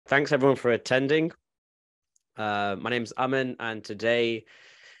thanks everyone for attending. My name's Aman, and today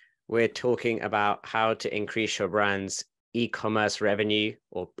we're talking about how to increase your brand's e-commerce revenue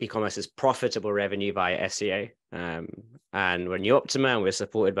or e-commerce's profitable revenue via SEO. And we're New Optima, and we're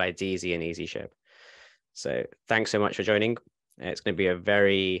supported by DZ and EasyShip. So thanks so much for joining. It's going to be a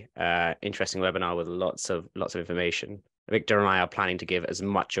very interesting webinar with lots of information. Victor and I are planning to give as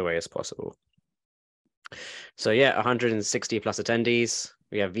much away as possible. So yeah, 160 plus attendees.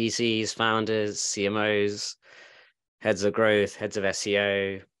 We have VCs, founders, CMOs, heads of growth, heads of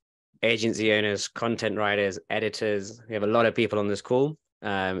SEO, agency owners, content writers, editors. We have a lot of people on this call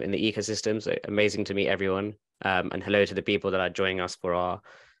in the ecosystem. So amazing to meet everyone. And hello to the people that are joining us for our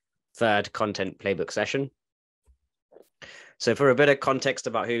third content playbook session. So for a bit of context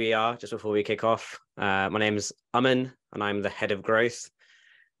about who we are, just before we kick off, my name is Aman, and I'm the head of growth.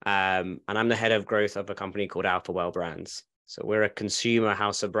 And I'm the head of growth of a company called Alpha Well Brands. So we're a consumer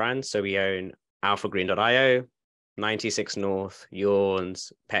house of brands. So we own alphagreen.io, 96 North,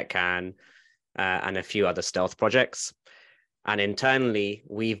 Yawns, Petcan, and a few other stealth projects. And internally,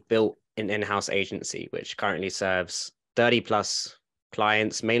 we've built an in-house agency, which currently serves 30 plus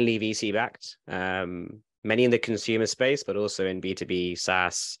clients, mainly VC backed, many in the consumer space, but also in B2B,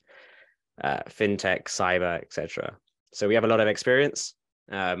 SaaS, fintech, cyber, etc. So we have a lot of experience.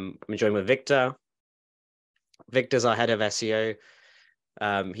 I'm joined with Victor. Victor's our head of SEO.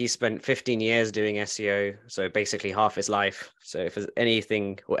 He spent 15 years doing SEO, so basically half his life. So if there's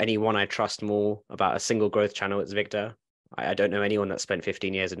anything or anyone I trust more about a single growth channel, it's Victor. I don't know anyone that spent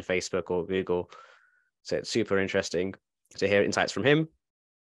 15 years in Facebook or Google. So it's super interesting to hear insights from him.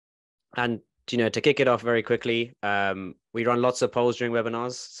 And to kick it off very quickly, we run lots of polls during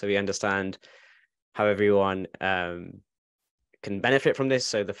webinars, so we understand how everyone can benefit from this.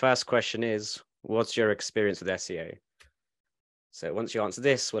 So the first question is, what's your experience with SEO? So once you answer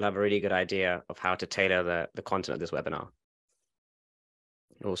this, we'll have a really good idea of how to tailor the content of this webinar.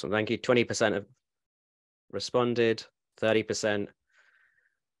 Awesome, thank you. 20% have responded, 30%,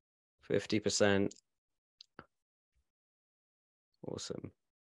 50%. Awesome.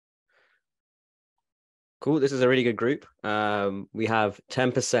 Cool, this is a really good group. We have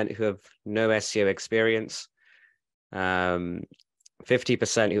 10% who have no SEO experience,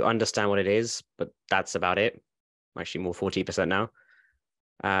 50% who understand what it is, but that's about it. Actually more 40% now.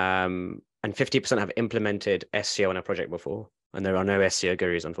 And 50% have implemented SEO on a project before. And there are no SEO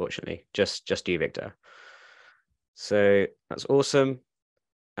gurus, unfortunately, just you, Victor. So that's awesome.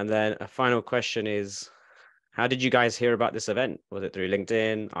 And then a final question is, how did you guys hear about this event? Was it through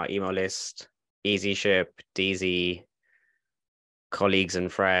LinkedIn, our email list, EasyShip, DZ, colleagues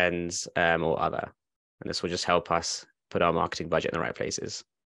and friends, or other? And this will just help us put our marketing budget in the right places.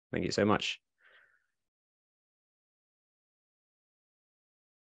 Thank you so much.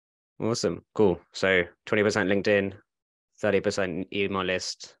 Awesome, cool. So 20% LinkedIn, 30% email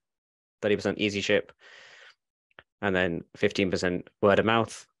list, 30% EasyShip, and then 15% word of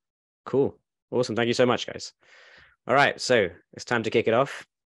mouth. Cool, awesome. Thank you so much, guys. All right, so it's time to kick it off.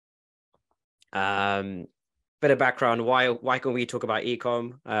 Bit of background, why can we talk about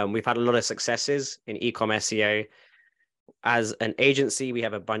ecom? We've had a lot of successes in ecom SEO. As an agency, we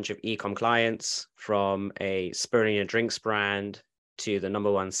have a bunch of ecom clients, from a Spirulina drinks brand to the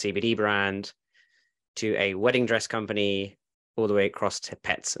 #1 CBD brand to a wedding dress company, all the way across to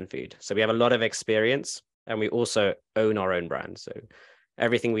pets and food. So we have a lot of experience, and we also own our own brand. So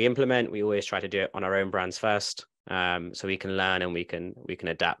everything we implement, we always try to do it on our own brands first, so we can learn and we can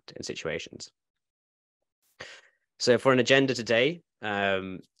adapt in situations. So for an agenda today,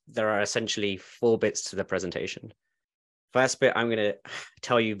 there are essentially 4 bits to the presentation. First bit, I'm going to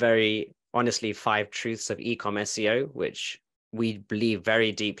tell you very honestly 5 truths of ecom SEO, which we believe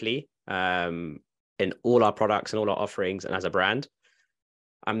very deeply in all our products and all our offerings and as a brand.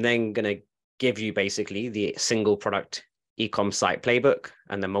 I'm then going to give you basically the single product ecom site playbook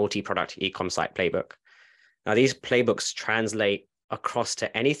and the multi-product ecom site playbook. Now, these playbooks translate across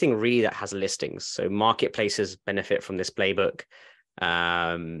to anything really that has listings. So marketplaces benefit from this playbook.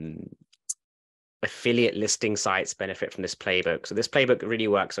 Affiliate listing sites benefit from this playbook. So this playbook really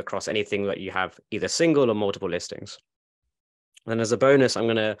works across anything that you have either single or multiple listings. And as a bonus, I'm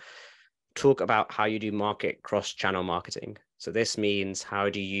going to talk about how you do market cross-channel marketing. So this means, how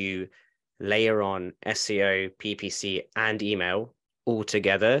do you layer on SEO, PPC, and email all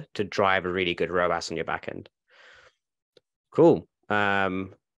together to drive a really good ROAS on your backend? Cool.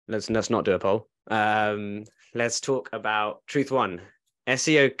 Let's not do a poll. Let's talk about truth 1.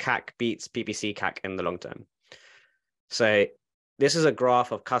 SEO CAC beats PPC CAC in the long term. So this is a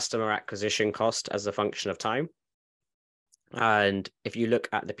graph of customer acquisition cost as a function of time. And if you look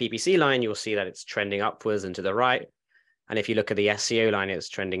at the PPC line, you'll see that it's trending upwards and to the right. And if you look at the SEO line, it's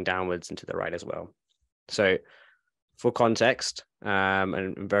trending downwards and to the right as well. So for context,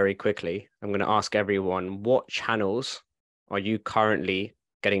 and very quickly, I'm going to ask everyone, what channels are you currently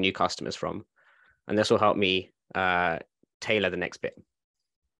getting new customers from? And this will help me tailor the next bit.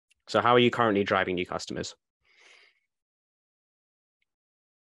 So how are you currently driving new customers?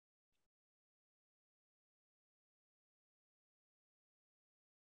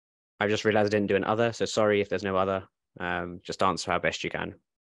 I just realized I didn't do an other, so sorry if there's no other. Just answer how best you can.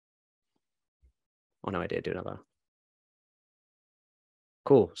 Oh no, I did do another.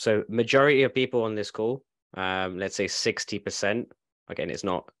 Cool. So majority of people on this call, let's say 60%, again, it's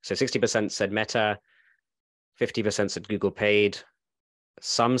not, so 60% said Meta, 50% said Google paid,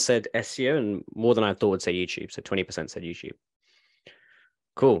 some said SEO, and more than I thought would say YouTube. So 20% said YouTube.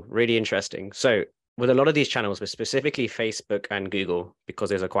 Cool, really interesting. So with a lot of these channels, but specifically Facebook and Google, because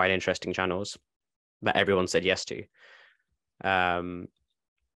those are quite interesting channels that everyone said yes to,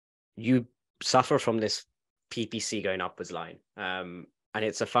 you suffer from this PPC going upwards line. And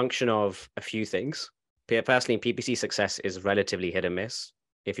it's a function of a few things. Personally, PPC success is relatively hit and miss.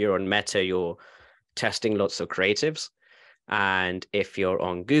 If you're on Meta, you're testing lots of creatives. And if you're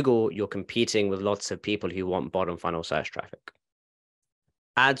on Google, you're competing with lots of people who want bottom funnel search traffic.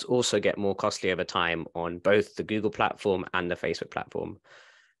 Ads also get more costly over time on both the Google platform and the Facebook platform.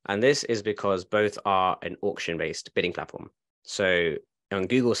 And this is because both are an auction-based bidding platform. So on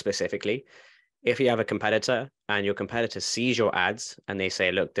Google specifically, if you have a competitor and your competitor sees your ads and they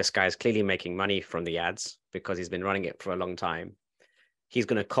say, look, this guy's clearly making money from the ads because he's been running it for a long time, he's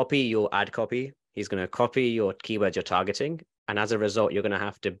going to copy your ad copy. He's going to copy your keywords you're targeting. And as a result, you're going to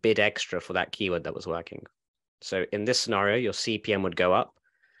have to bid extra for that keyword that was working. So in this scenario, your CPM would go up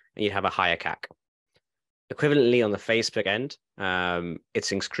and you'd have a higher CAC. Equivalently on the Facebook end,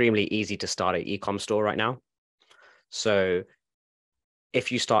 it's extremely easy to start an e-com store right now. So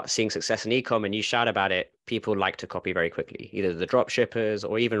if you start seeing success in e-com and you shout about it, people like to copy very quickly, either the drop shippers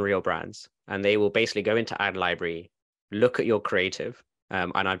or even real brands. And they will basically go into ad library, look at your creative.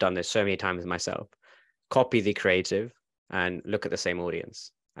 And I've done this so many times myself, copy the creative and look at the same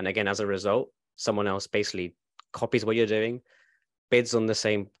audience. And again, as a result, someone else basically copies what you're doing, bids on the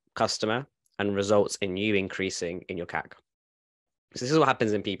same customer, and results in you increasing in your CAC. So this is what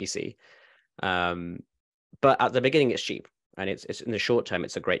happens in PPC. But at the beginning, it's cheap. And it's in the short term,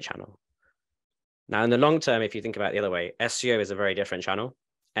 it's a great channel. Now, in the long term, if you think about it the other way, SEO is a very different channel.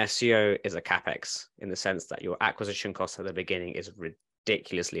 SEO is a CapEx in the sense that your acquisition cost at the beginning is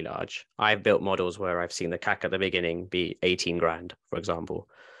ridiculously large. I've built models where I've seen the CAC at the beginning be 18 grand, for example.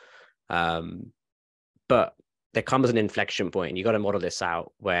 But there comes an inflection point, and you got to model this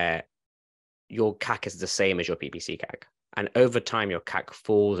out where your CAC is the same as your PPC CAC. And over time, your CAC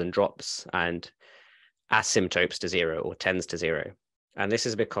falls and drops and asymptotes to zero or tends to zero. And this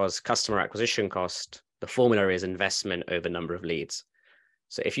is because customer acquisition cost, the formula is investment over number of leads.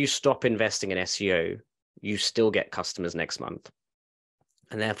 So if you stop investing in SEO, you still get customers next month.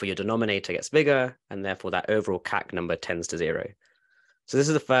 And therefore your denominator gets bigger, and therefore that overall CAC number tends to zero. So this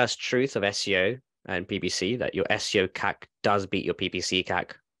is the first truth of SEO and PPC, that your SEO CAC does beat your PPC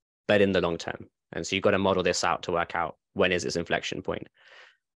CAC, but in the long term. And so you've got to model this out to work out when is this inflection point.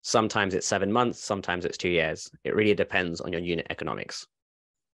 Sometimes it's 7 months, sometimes it's 2 years. It really depends on your unit economics.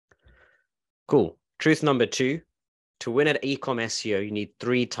 Cool. Truth number 2, to win at e-commerce SEO, you need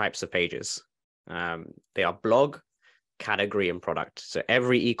 3 types of pages. They are blog, category, and product. So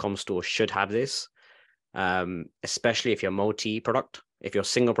every e-com store should have this, especially if you're multi-product. If you're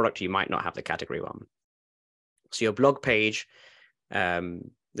single product, you might not have the category one. So your blog page,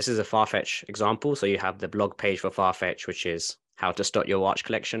 this is a Farfetch example. So you have the blog page for Farfetch, which is how to start your watch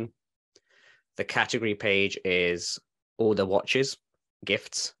collection. The category page is all the watches,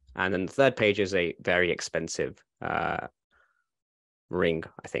 gifts. And then the third page is a very expensive ring,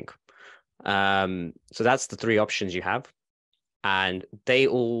 I think. So that's the 3 options you have. And they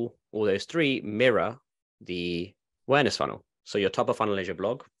all those 3 mirror the awareness funnel. So your top of funnel is your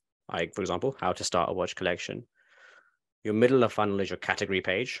blog, like for example, how to start a watch collection. Your middle of funnel is your category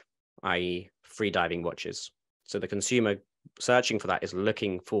page, i.e. free diving watches. So the consumer searching for that is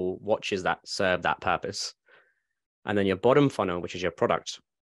looking for watches that serve that purpose. And then your bottom funnel, which is your product,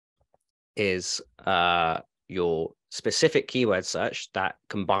 is your specific keyword search that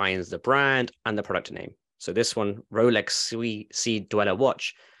combines the brand and the product name. So this one, Rolex Sea Dweller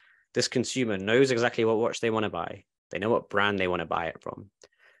watch, this consumer knows exactly what watch they want to buy. They know what brand they want to buy it from.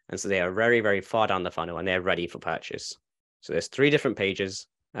 And so they are very, very far down the funnel and they're ready for purchase. So there's 3 different pages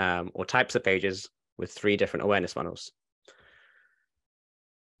or types of pages with 3 different awareness funnels.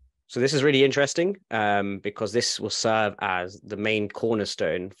 So this is really interesting because this will serve as the main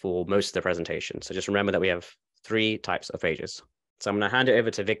cornerstone for most of the presentation. So just remember that we have 3 types of pages. So I'm going to hand it over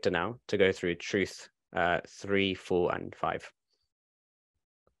to Victor now to go through truth 3, 4, and 5.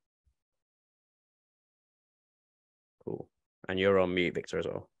 Cool. And you're on mute, Victor, as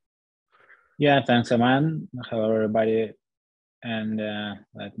well. Yeah, thanks, Aman. Hello, everybody. And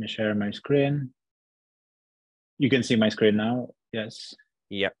let me share my screen. You can see my screen now. Yes.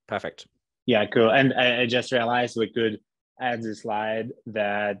 Yep, perfect. Yeah, cool. And I just realized we could add the slide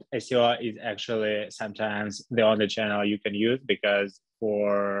that SEO is actually sometimes the only channel you can use, because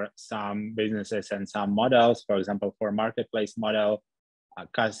for some businesses and some models, for example, for marketplace model,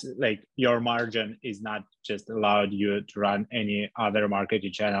 because like your margin is not just allowed you to run any other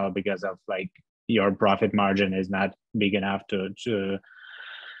marketing channel because of like your profit margin is not big enough to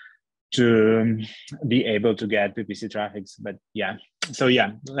be able to get PPC traffics. But yeah, so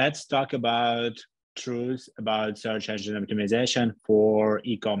yeah, let's talk about truths about search engine optimization for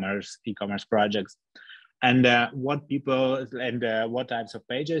e-commerce projects, and what people and what types of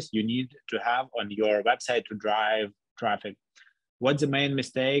pages you need to have on your website to drive traffic. What's the main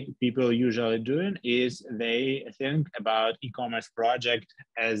mistake people usually doing is they think about e-commerce project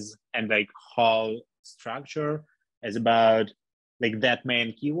as, and like whole structure as about like that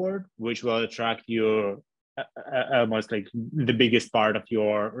main keyword, which will attract you almost like the biggest part of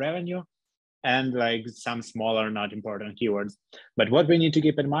your revenue, and like some smaller, not important keywords. But what we need to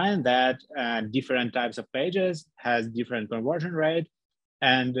keep in mind that different types of pages has different conversion rate,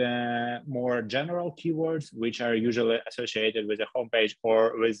 and more general keywords, which are usually associated with a homepage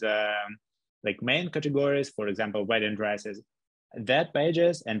or with like main categories, for example, wedding dresses. That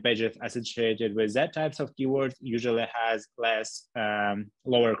pages and pages associated with that types of keywords usually has less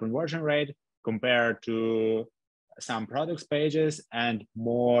lower conversion rate compared to some products pages and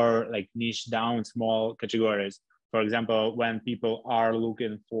more like niche down small categories. For example, when people are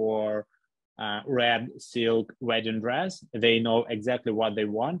looking for red silk wedding dress, they know exactly what they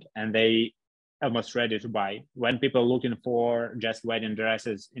want and they almost ready to buy. When people looking for just wedding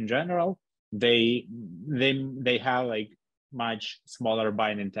dresses in general, they have like much smaller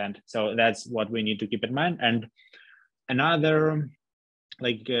buying intent. So that's what we need to keep in mind. And another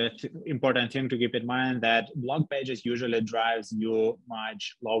like important thing to keep in mind that blog pages usually drives you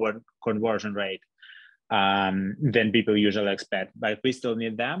much lower conversion rate than people usually expect, but we still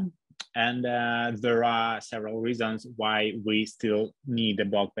need them. And there are several reasons why we still need the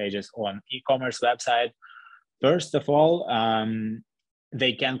blog pages on e-commerce website. First of all,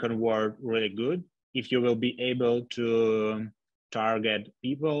 they can convert really good if you will be able to target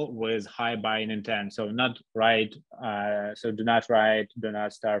people with high buying intent. So not write, do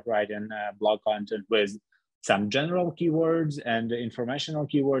not start writing blog content with some general keywords and informational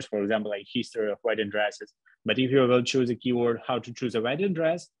keywords, for example, like history of wedding dresses. But if you will choose a keyword, how to choose a wedding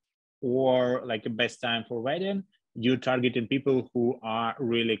dress, or like a best time for wedding, you targeting people who are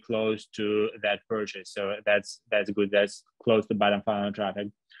really close to that purchase. So that's good. That's close to bottom funnel traffic.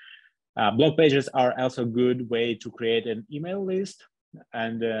 Blog pages are also a good way to create an email list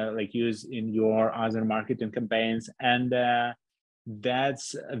and like use in your other marketing campaigns. And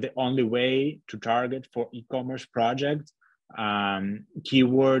that's the only way to target for e-commerce projects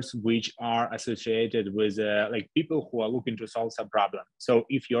keywords which are associated with like people who are looking to solve some problem. So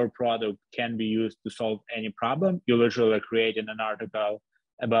if your product can be used to solve any problem, you literally creating an article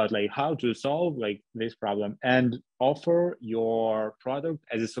about like how to solve like this problem and offer your product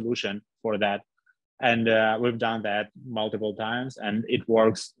as a solution for that. And we've done that multiple times and it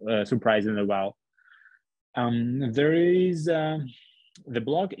works surprisingly well. There is the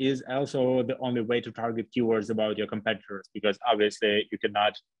blog is also the only way to target keywords about your competitors, because obviously you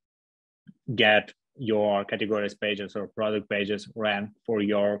cannot get your categories pages or product pages ranked for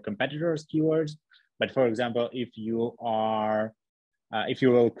your competitors' keywords. But for example, if you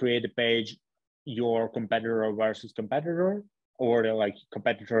will create a page, your competitor versus competitor, or like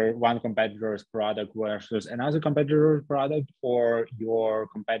one competitor's product versus another competitor's product, or your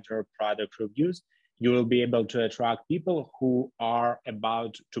competitor product reviews, you will be able to attract people who are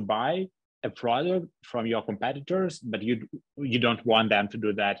about to buy a product from your competitors, but you don't want them to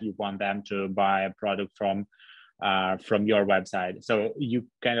do that. You want them to buy a product from your website. So you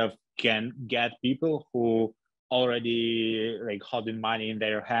kind of can get people who already like holding money in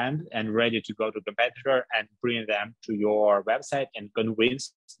their hand and ready to go to competitor and bring them to your website and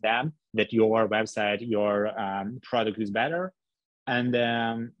convince them that your website, your product is better. And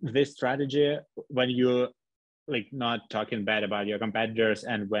this strategy, when you like not talking bad about your competitors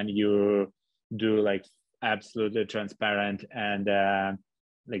and when you do like absolutely transparent and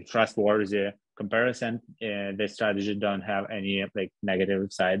like trustworthy comparison. The strategy don't have any like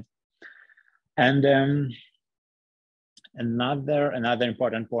negative side. And another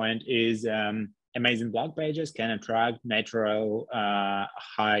important point is amazing blog pages can attract natural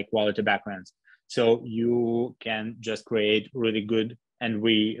high quality backlinks. So you can just create really good, and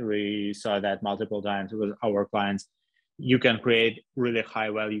we saw that multiple times with our clients. You can create really high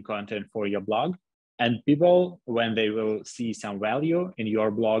value content for your blog, and people, when they will see some value in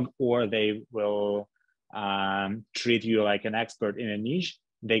your blog, or they will treat you like an expert in a niche,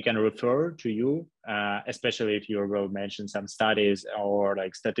 they can refer to you, especially if you will mention some studies or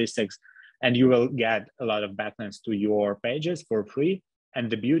like statistics, and you will get a lot of backlinks to your pages for free. And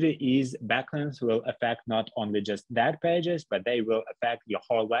the beauty is backlinks will affect not only just that pages, but they will affect your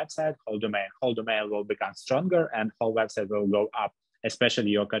whole website, whole domain. Whole domain will become stronger and whole website will go up,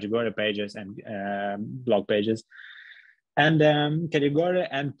 especially your category pages and blog pages. And category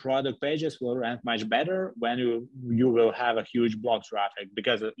and product pages will rank much better when you will have a huge blog traffic,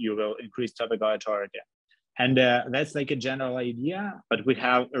 because you will increase topical authority. And that's like a general idea, but we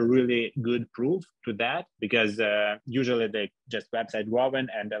have a really good proof to that, because usually they just website growing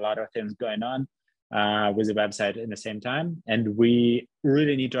and a lot of things going on with the website at the same time. And we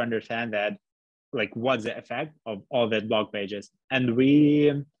really need to understand that, like, what's the effect of all that blog pages. And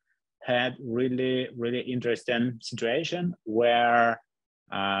we had really interesting situation where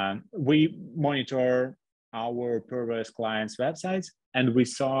we monitor our previous clients' websites, and we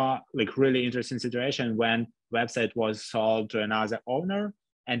saw like really interesting situation when website was sold to another owner,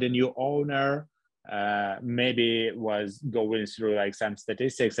 and the new owner maybe was going through like some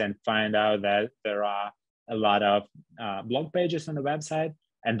statistics and find out that there are a lot of blog pages on the website,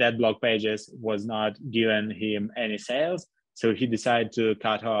 and that blog pages was not giving him any sales. So he decided to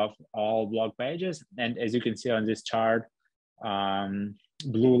cut off all blog pages. And as you can see on this chart,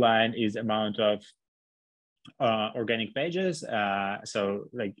 blue line is amount of organic pages. So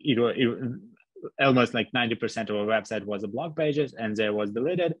like it almost like 90% of our website was the blog pages, and there was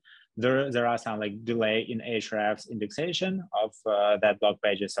deleted. There are some like delay in Ahrefs indexation of that blog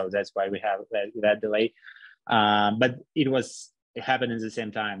pages. So that's why we have that delay. But it happened at the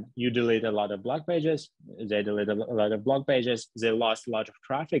same time. You delete a lot of blog pages, they deleted a lot of blog pages, they lost a lot of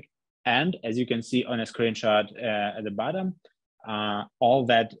traffic. And as you can see on a screenshot at the bottom, all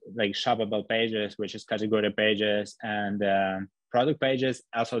that like shoppable pages, which is category pages and product pages,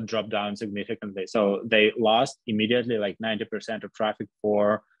 also dropped down significantly. So they lost immediately like 90% of traffic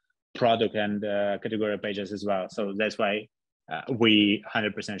for product and category pages as well. So that's why we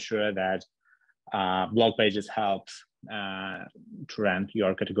 100% sure that blog pages helps to rank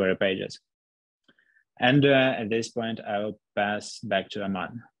your category pages. And at this point, I'll pass back to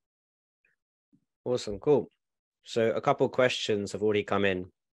Aman. Awesome, cool. So a couple of questions have already come in,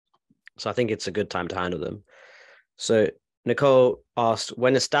 so I think it's a good time to handle them. So Nicole asked,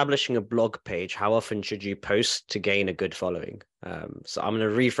 when establishing a blog page, how often should you post to gain a good following? So I'm going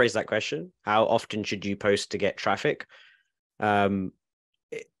to rephrase that question. How often should you post to get traffic? The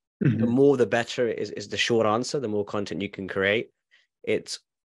more the better is the short answer, the more content you can create. It's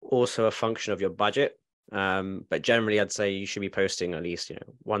also a function of your budget. But generally, I'd say you should be posting at least,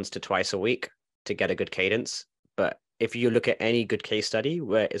 once to twice a week to get a good cadence. But if you look at any good case study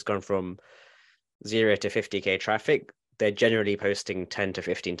where it's gone from 0 to 50K traffic, they're generally posting 10 to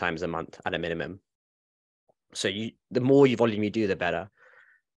 15 times a month at a minimum. So the more volume you do, the better.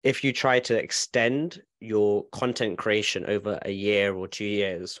 If you try to extend your content creation over a year or 2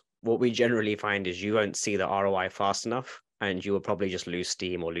 years, what we generally find is you won't see the ROI fast enough, and you will probably just lose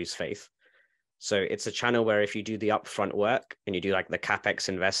steam or lose faith. So it's a channel where if you do the upfront work and you do like the CapEx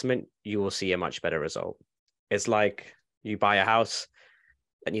investment, you will see a much better result. It's like you buy a house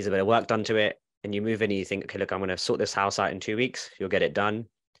that needs a bit of work done to it, and you move in and you think, okay, look, I'm going to sort this house out in 2 weeks. You'll get it done.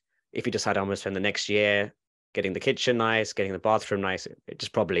 If you decide I'm going to spend the next year getting the kitchen nice, getting the bathroom nice, it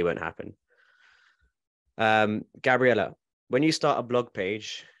just probably won't happen. Gabriella, when you start a blog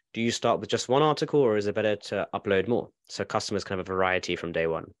page, do you start with just one article, or is it better to upload more so customers can have a variety from day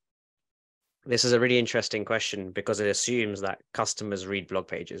one? This is a really interesting question because it assumes that customers read blog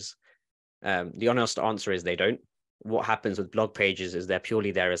pages. The honest answer is they don't. What happens with blog pages is they're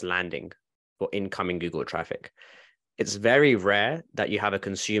purely there as landing for incoming Google traffic. It's very rare that you have a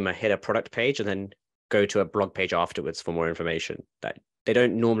consumer hit a product page and then go to a blog page afterwards for more information. That they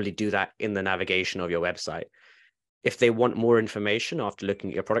don't normally do that in the navigation of your website. If they want more information after looking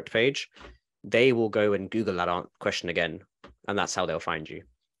at your product page, they will go and Google that question again, and that's how they'll find you.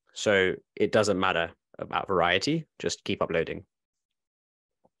 So it doesn't matter about variety, just keep uploading.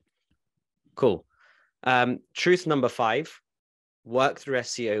 Cool. Truth number 5, work through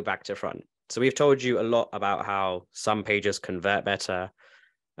SEO back to front. So we've told you a lot about how some pages convert better.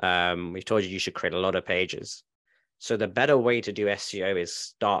 We've told you should create a lot of pages. So the better way to do SEO is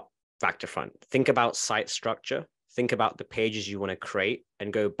start back to front. Think about site structure. Think about the pages you want to create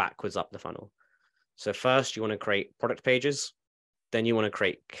and go backwards up the funnel. So first you want to create product pages. Then you want to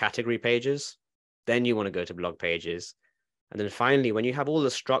create category pages. Then you want to go to blog pages. And then finally, when you have all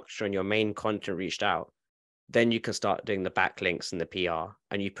the structure and your main content reached out, then you can start doing the backlinks and the PR,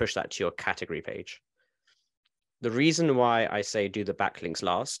 and you push that to your category page. The reason why I say do the backlinks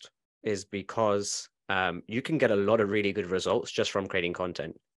last is because you can get a lot of really good results just from creating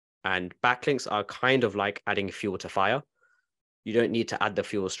content. And backlinks are kind of like adding fuel to fire. You don't need to add the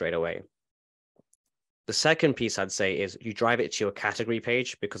fuel straight away. The second piece I'd say is you drive it to your category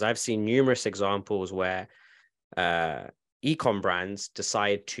page, because I've seen numerous examples where e-com brands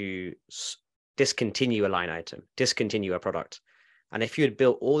decide to discontinue a line item, discontinue a product. And if you had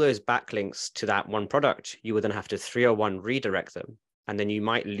built all those backlinks to that one product, you would then have to 301 redirect them. And then you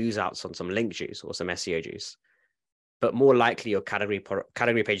might lose out on some link juice or some SEO juice. But more likely your category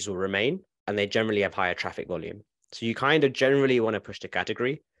pages will remain, and they generally have higher traffic volume. So you kind of generally want to push the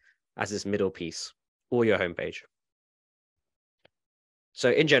category as this middle piece or your homepage.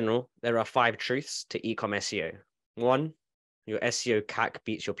 So in general, there are 5 truths to e-com SEO. 1, your SEO CAC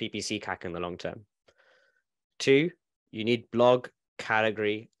beats your PPC CAC in the long term. 2, you need blog,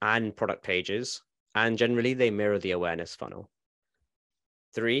 category, and product pages, and generally they mirror the awareness funnel.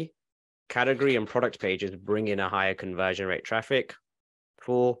 3, category and product pages bring in a higher conversion rate traffic.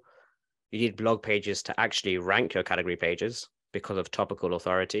 4, you need blog pages to actually rank your category pages because of topical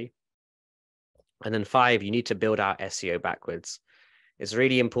authority. And then 5, you need to build out SEO backwards. It's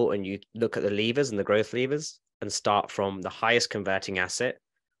really important you look at the levers and the growth levers and start from the highest converting asset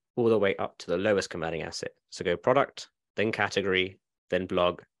all the way up to the lowest converting asset. So go product, then category, then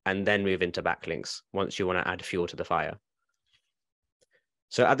blog, and then move into backlinks once you want to add fuel to the fire.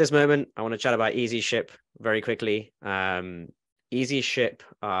 So at this moment, I want to chat about EasyShip very quickly. EasyShip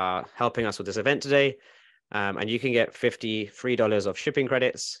are helping us with this event today. And you can get $53 of shipping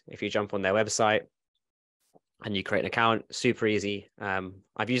credits if you jump on their website and you create an account. Super easy.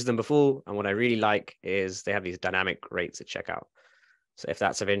 I've used them before, and what I really like is they have these dynamic rates at checkout. So if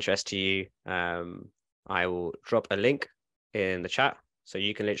that's of interest to you, I will drop a link in the chat. So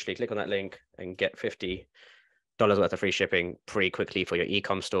you can literally click on that link and get $50 worth of free shipping pretty quickly for your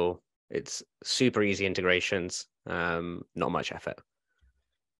e-com store. It's super easy integrations, not much effort.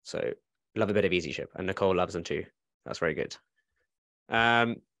 So love a bit of EasyShip, and Nicole loves them too. That's very good.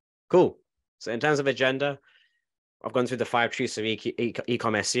 Cool. So in terms of agenda, I've gone through the 5 truths of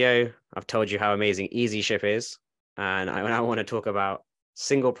e-com SEO. I've told you how amazing EasyShip is. And I now want to talk about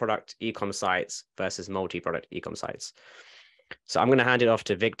single product e-com sites versus multi-product e-com sites. So I'm going to hand it off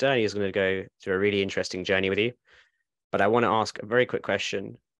to Victor. He's going to go through a really interesting journey with you. But I want to ask a very quick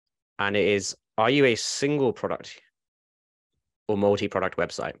question. And it is, are you a single product or multi-product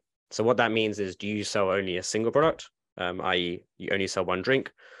website? So what that means is, do you sell only a single product, i.e. you only sell one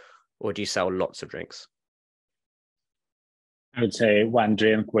drink, or do you sell lots of drinks? I would say one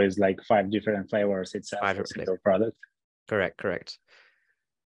drink with like 5 different flavors. It's a single product. Correct.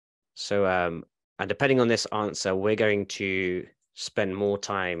 So, and depending on this answer, we're going to spend more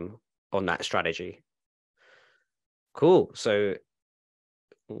time on that strategy. Cool. So,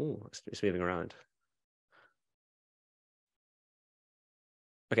 it's moving around.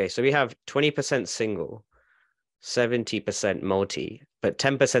 Okay, so we have 20% single, 70% multi, but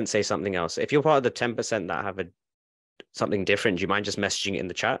 10% say something else. If you're part of the 10% that have something different, do you mind just messaging it in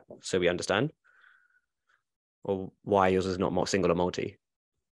the chat so we understand? Or why yours is not more single or multi?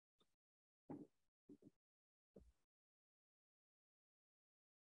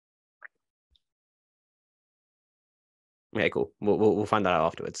 Okay, cool. We'll find that out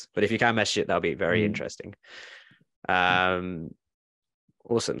afterwards. But if you can message it, that'll be very interesting.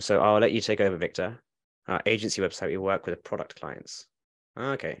 Awesome. So I'll let you take over, Victor. Our agency website, we work with product clients.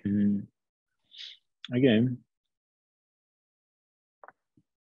 Okay. Okay.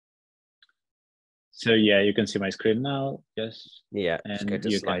 So yeah, you can see my screen now. Yes. Yeah. And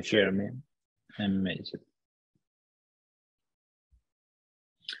you can hear me. Amazing.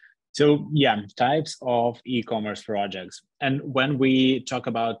 So yeah, types of e-commerce projects. And when we talk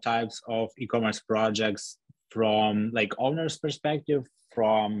about types of e-commerce projects from like owner's perspective,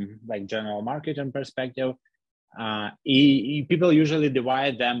 from like general marketing perspective, people usually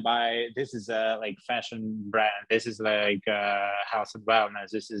divide them by, this is a like fashion brand, this is like health and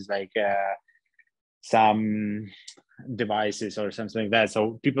wellness, this is like some devices or something like that.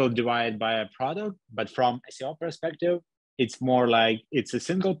 So people divide by a product, but from SEO perspective, it's more like it's a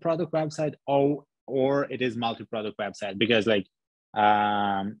single product website, or it is multi-product website, because like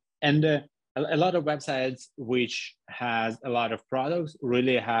and a lot of websites which has a lot of products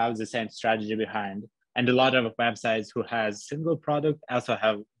really have the same strategy behind, and a lot of websites who has single product also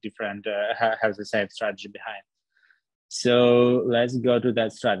have different have the same strategy behind. So let's go to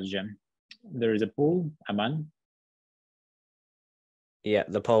that strategy. There is a poll, Aman. Yeah,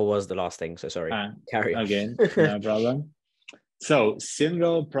 the poll was the last thing, so sorry. Carry on. Okay, no problem. So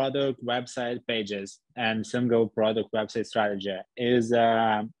single product website pages and single product website strategy is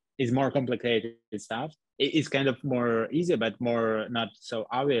more complicated stuff. It's kind of more easy, but more not so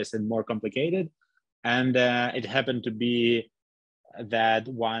obvious and more complicated. And it happened to be that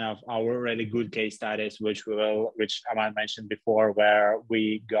one of our really good case studies, which Aman mentioned before, where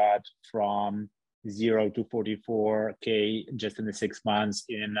we got from 0 to 44K just in the 6 months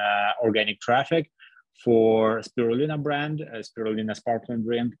in organic traffic for Spirulina brand, Spirulina sparkling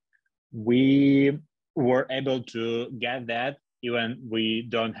drink. We were able to get that even we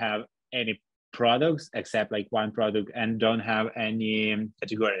don't have any products except like one product and don't have any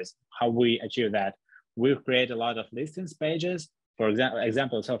categories. How we achieve that? We create a lot of listings pages. For example,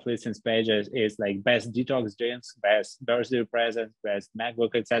 examples of listings pages is like best detox drinks, best birthday presents, best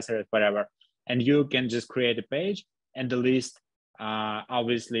MacBook accessories, whatever. And you can just create a page and list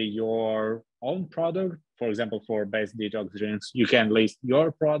obviously your own product. For example, for best detox drinks, you can list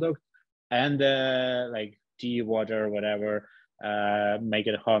your product and like tea, water, whatever, make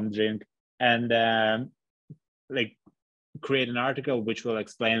it a home drink, and like create an article which will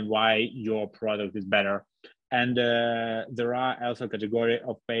explain why your product is better. And there are also category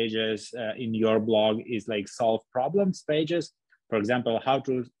of pages in your blog is like solve problems pages. For example, how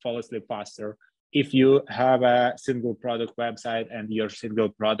to fall asleep faster. If you have a single product website and your single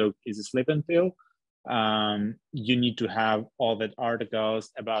product is a sleeping pill, you need to have all that articles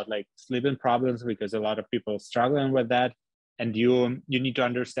about like sleeping problems, because a lot of people struggling with that. And you need to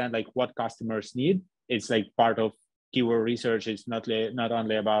understand like what customers need. It's like part of keyword research. It's not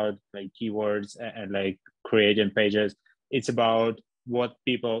only about like keywords and like creating pages. It's about what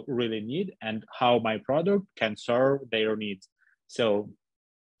people really need and how my product can serve their needs. So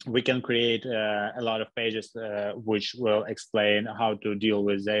we can create a lot of pages which will explain how to deal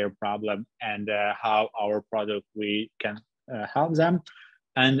with their problem and how our product we can help them.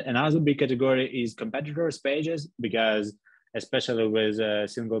 And another big category is competitors pages, because especially with a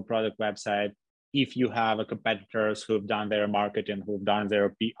single product website, if you have a competitors who've done their marketing, who've done their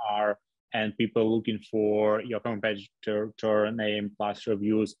PR, and people looking for your competitor name plus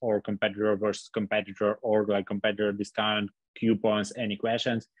reviews, or competitor versus competitor, or like competitor discount, coupons, any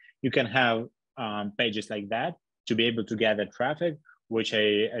questions, you can have pages like that to be able to gather traffic, which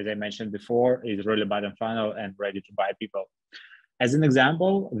as I mentioned before, is really bottom funnel and ready to buy people. As an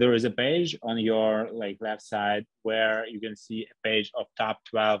example, there is a page on your like left side where you can see a page of top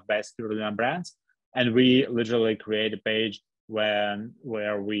 12 best spirulina brands. And we literally create a page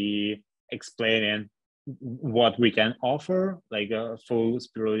where we explaining what we can offer, like a full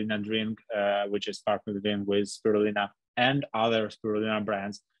spirulina drink, which is sparkling drink with spirulina and other spirulina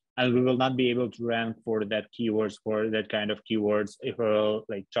brands. And we will not be able to rank for that keywords, for that kind of keywords, if we'll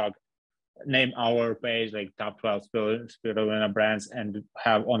like name our page like top 12 spirulina brands and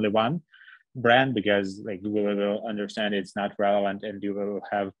have only one brand, because like Google will understand it's not relevant and you will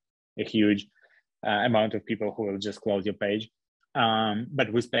have a huge amount of people who will just close your page.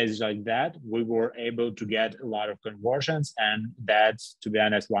 But with pages like that, we were able to get a lot of conversions, and that's, to be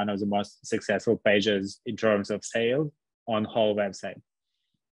honest, one of the most successful pages in terms of sales on whole website.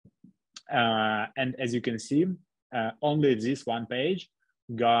 And as you can see, only this one page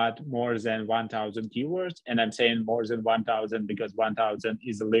got more than 1,000 keywords. And I'm saying more than 1,000 because 1,000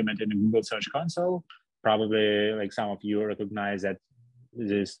 is the limit in the Google Search Console. Probably like some of you recognize that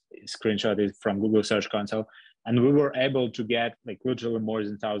this screenshot is from Google Search Console. And we were able to get like literally more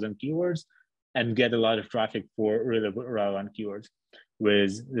than 1,000 keywords and get a lot of traffic for really relevant keywords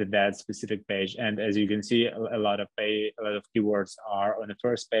with that specific page. And as you can see, a lot of keywords are on the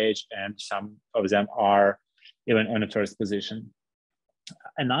first page, and some of them are even on the first position.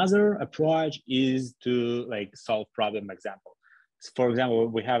 Another approach is to like solve problem example. For example,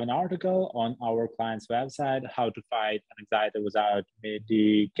 we have an article on our client's website, how to fight anxiety without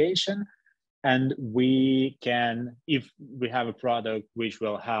medication. And we can, if we have a product which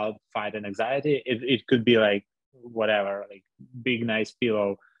will help fight an anxiety, it could be like whatever, like big, nice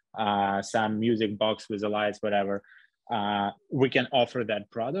pillow, some music box with the lights, whatever. We can offer that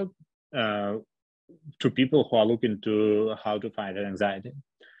product to people who are looking to how to fight an anxiety.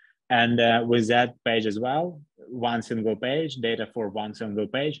 And with that page as well, one single page, data for one single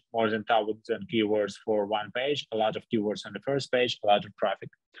page, more than 1,000 keywords for one page, a lot of keywords on the first page, a lot of traffic,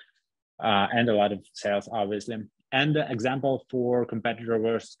 and a lot of sales, obviously. And the example for competitor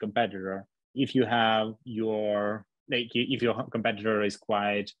versus competitor, if you have your, if your competitor is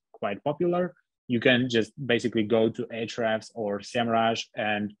quite popular, you can just basically go to Ahrefs or SEMrush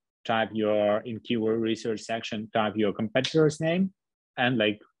and type in keyword research section, type your competitor's name and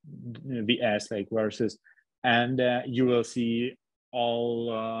like VS, like versus, and you will see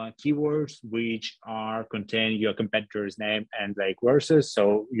all keywords which are contain your competitor's name and like versus.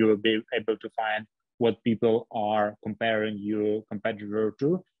 So you will be able to find what people are comparing your competitor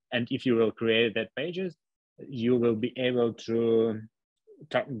to. And if you will create that pages, you will be able to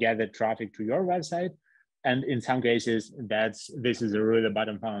get the traffic to your website. And in some cases, this is a really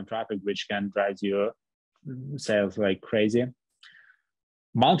bottom funnel traffic, which can drive your sales like crazy.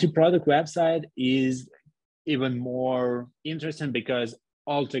 Multi-product website is even more interesting because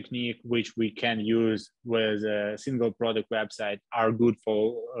all technique which we can use with a single product website are good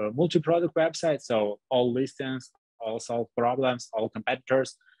for multi-product websites. So all listings, all solve problems, all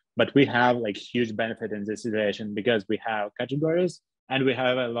competitors, but we have like huge benefit in this situation because we have categories and we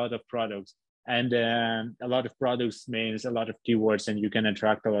have a lot of products. And a lot of products means a lot of keywords, and you can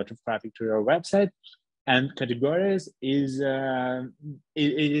attract a lot of traffic to your website. And categories is it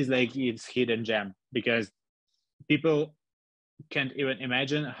is like it's hidden gem because people can't even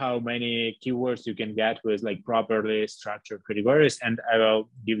imagine how many keywords you can get with like properly structured categories. And I will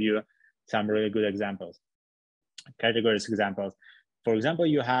give you some really good examples, categories examples. For example,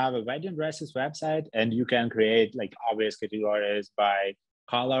 you have a wedding dresses website and you can create like obvious categories by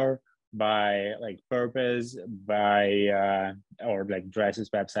color, by like purpose, by or like dresses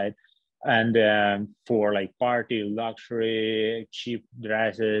website. And for like party, luxury, cheap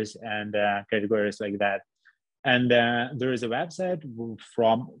dresses, and categories like that. And there is a website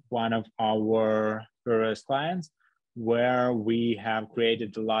from one of our previous clients where we have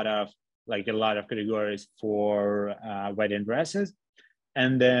created a lot of categories for wedding dresses,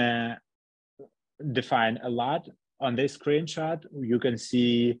 and define a lot. On this screenshot, you can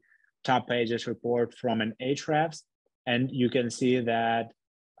see top pages report from an Ahrefs, and you can see that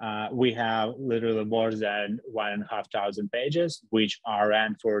we have literally more than 1,500 pages, which are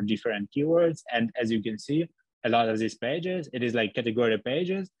ranked for different keywords. And as you can see, a lot of these pages, it is like category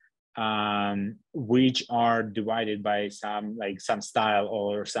pages, which are divided by some style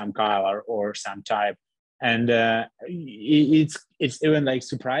or some color or some type. And it's even like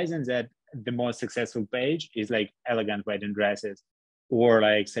surprising that the most successful page is like elegant wedding dresses, or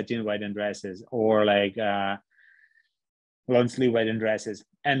like satin wedding dresses, or like long sleeve wedding dresses.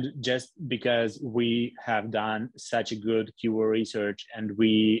 And just because we have done such a good keyword research and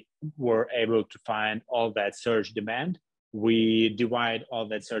we were able to find all that search demand, we divide all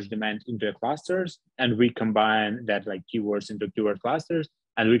that search demand into clusters, and we combine that like keywords into keyword clusters,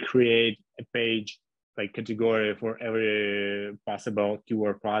 and we create a page like category for every possible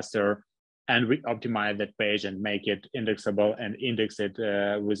keyword cluster, and we optimize that page and make it indexable and index it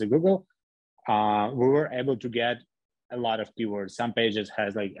with Google. We were able to get a lot of keywords. Some pages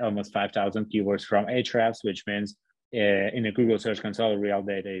has like almost 5,000 keywords from Ahrefs, which means in a Google Search Console, real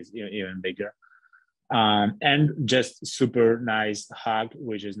data is even bigger. And just super nice hack,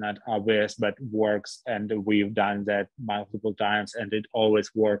 which is not obvious, but works. And we've done that multiple times and it always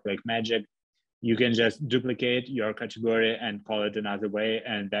works like magic. You can just duplicate your category and call it another way,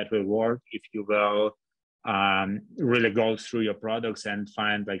 and that will work if you will really go through your products and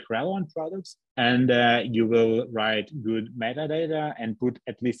find like relevant products. And you will write good metadata and put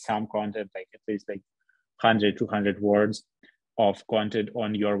at least some content, like at least like 100, 200 words of content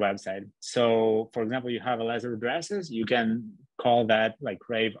on your website. So for example, you have a leather dresses, you can call that like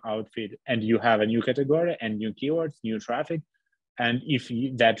rave outfit, and you have a new category and new keywords, new traffic. And if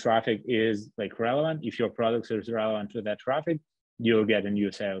that traffic is like relevant, if your product is relevant to that traffic, you'll get a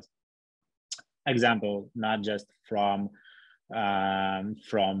new sales. Example, not just from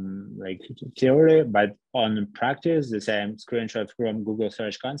like theory, but on practice, the same screenshot from Google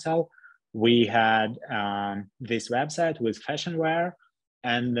Search Console. We had this website with fashion wear,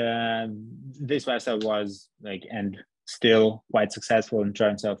 and this website was like, and still quite successful in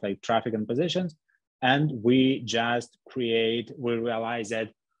terms of like traffic and positions. And we realized that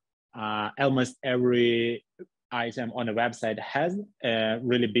almost every item on a website has a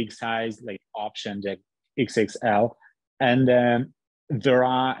really big size, like option, like XXL. And there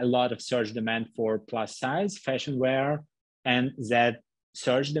are a lot of search demand for plus size fashion wear, and that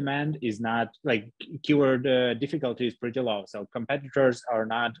search demand is not like keyword difficulty is pretty low. So competitors are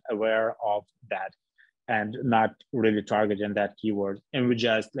not aware of that and not really targeting that keyword. And we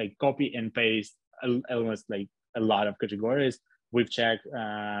just like copy and paste almost like a lot of categories. We've checked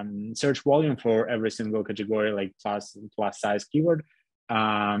search volume for every single category, like plus size keyword.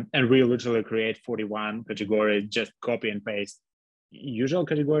 And we literally create 41 categories, just copy and paste usual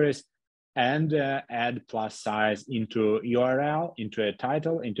categories and add plus size into URL, into a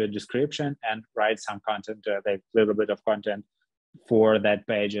title, into a description, and write some content, like a little bit of content for that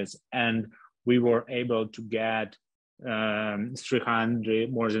pages. And we were able to get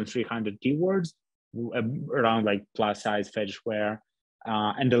 300, more than 300 keywords around like plus size fetish wear.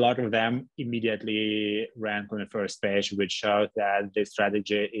 And a lot of them immediately rank on the first page, which shows that this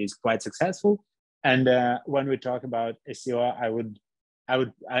strategy is quite successful. And when we talk about SEO,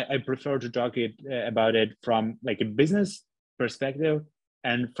 I prefer to talk about it from like a business perspective,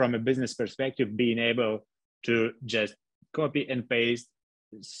 and from a business perspective, being able to just copy and paste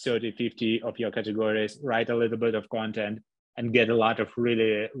 30, 50 of your categories, write a little bit of content, and get a lot of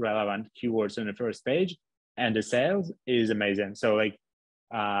really relevant keywords on the first page, and the sales is amazing. So like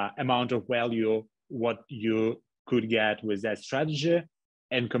amount of value what you could get with that strategy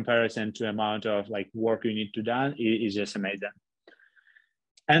in comparison to amount of like work you need to done is just amazing.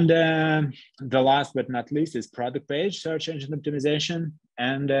 And the last but not least is product page search engine optimization.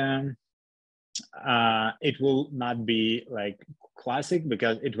 And it will not be like classic,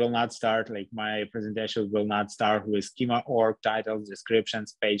 because it will not start, like my presentation will not start with schema, org, titles,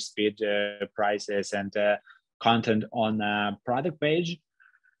 descriptions, page speed, prices, and content on a product page,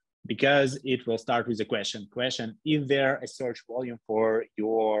 because it will start with a question, is there a search volume for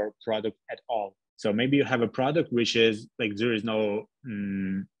your product at all? So maybe you have a product which is like there is no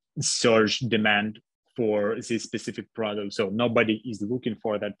search demand for this specific product, so nobody is looking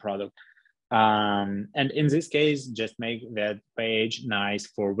for that product. And in this case, just make that page nice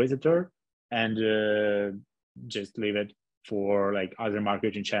for visitor, and just leave it for like other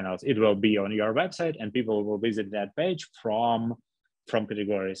marketing channels. It will be on your website, and people will visit that page from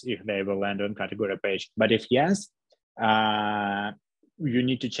categories if they will land on category page. But if yes, you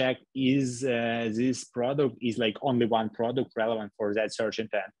need to check, is this product is like only one product relevant for that search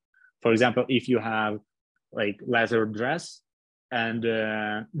intent. For example, if you have like leather dress, and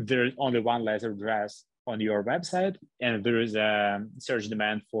there's only one leather dress on your website, and there is a search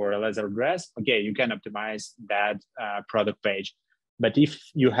demand for a leather dress, okay, you can optimize that product page. But if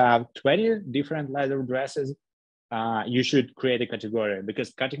you have 20 different leather dresses, you should create a category,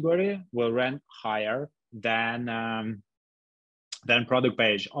 because category will rank higher than product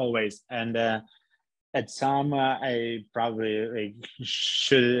page always. And at some, I probably like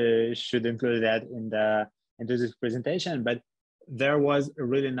should include that into this presentation. But there was a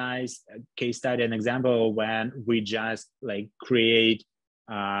really nice case study, an example, when we just like create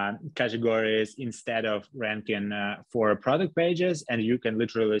categories instead of ranking for product pages, and you can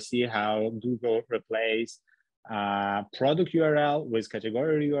literally see how Google replaced product URL with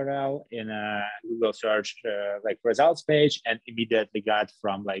category URL in a Google search like results page, and immediately got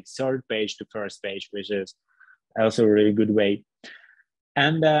from like third page to first page, which is also a really good way.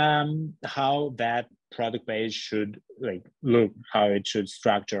 And how that product page should like look, how it should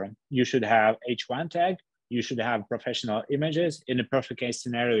structure. You should have H1 tag, you should have professional images. In a perfect case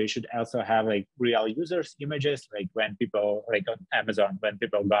scenario, you should also have like real users images, like when people, like on Amazon, when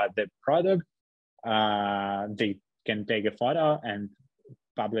people got the product, they can take a photo and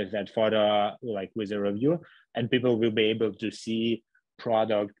publish that photo like with a review, and people will be able to see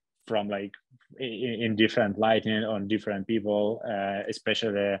product from like in different lighting on different people,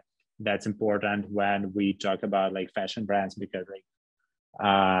 especially that's important when we talk about like fashion brands, because like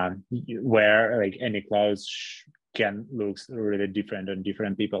where like any clothes can look really different on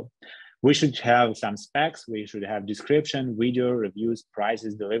different people. We should have some specs, we should have description, video, reviews,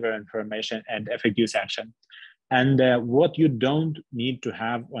 prices, delivery information, and FAQ section. And what you don't need to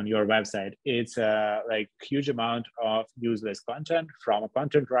have on your website, it's like huge amount of useless content from a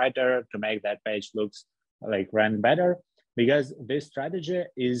content writer to make that page looks like rank better, because this strategy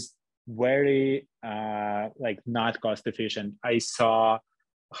is very like not cost efficient. I saw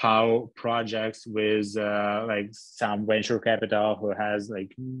how projects with like some venture capital who has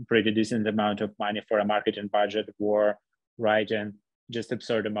like pretty decent amount of money for a marketing budget were writing just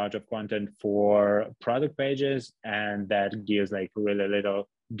absurd amount of content for product pages, and that gives like really little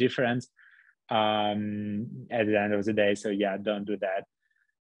difference at the end of the day. So yeah, don't do that.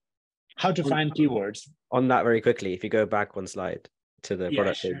 How to find keywords. On that very quickly, if you go back one slide to the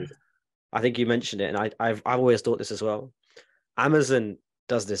product pages, I think you mentioned it, and I've always thought this as well. Amazon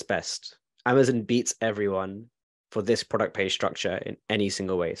does this best. Amazon beats everyone for this product page structure in any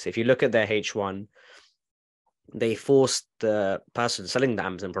single way. So if you look at their H1, they forced the person selling the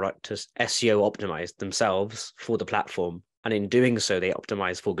Amazon product to SEO optimize themselves for the platform. And in doing so, they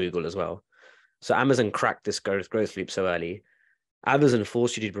optimize for Google as well. So Amazon cracked this growth loop so early. Amazon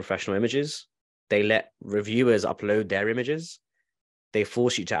forced you to do professional images. They let reviewers upload their images. They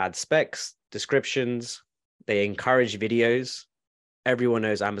force you to add specs, descriptions. They encourage videos. Everyone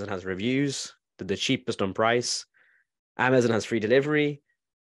knows Amazon has reviews. They're the cheapest on price. Amazon has free delivery.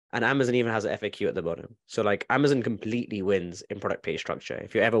 And Amazon even has an FAQ at the bottom. So like Amazon completely wins in product page structure.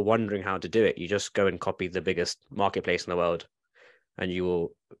 If you're ever wondering how to do it, you just go and copy the biggest marketplace in the world and you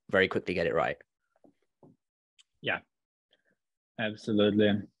will very quickly get it right. Yeah,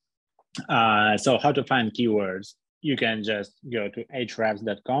 absolutely. So how to find keywords? You can just go to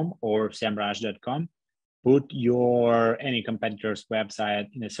ahrefs.com or semrush.com, put your any competitor's website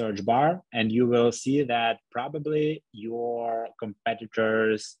in a search bar, and you will see that probably your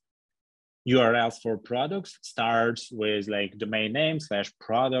competitors' URLs for products starts with like domain name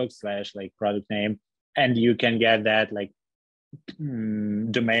 /product / product name, and you can get that like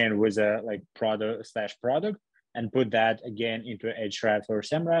domain with a like product /product and put that again into Ahrefs or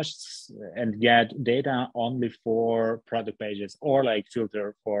SEMrush and get data only for product pages, or like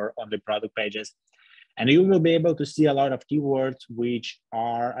filter for only product pages. And you will be able to see a lot of keywords which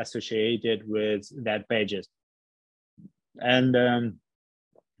are associated with that pages. And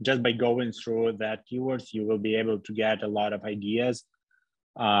just by going through that keywords, you will be able to get a lot of ideas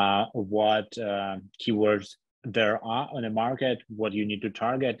of what keywords there are on the market, what you need to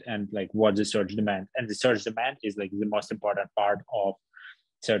target, and like what the search demand. And the search demand is like the most important part of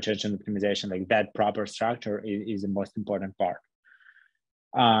search engine optimization. Like that proper structure is the most important part.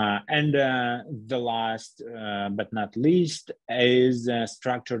 And the last but not least is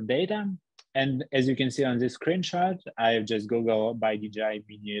structured data. And as you can see on this screenshot, I've just Googled by DJI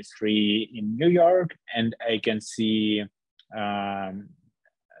Mini 3 in New York, and I can see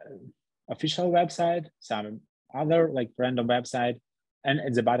official website, some other like random website. And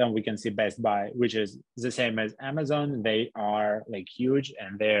at the bottom, we can see Best Buy, which is the same as Amazon. They are like huge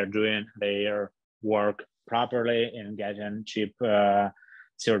and they're doing their work properly and getting cheap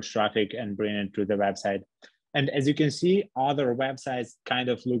search traffic and bringing it to the website. And as you can see, other websites kind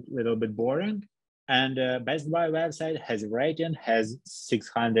of look a little bit boring. And Best Buy website has a rating, has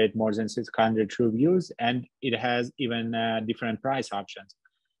more than 600 reviews, and it has even different price options.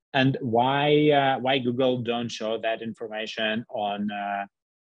 And why Google don't show that information on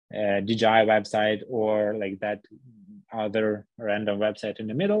DJI website or like that other random website in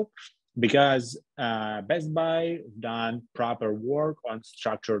the middle? Because Best Buy done proper work on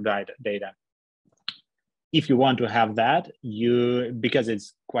structured data. If you want to have that, because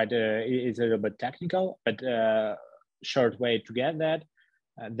it's it's a little bit technical, but short way to get that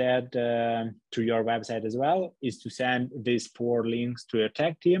to your website as well is to send these 4 links to your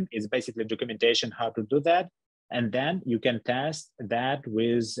tech team. It's basically documentation how to do that, and then you can test that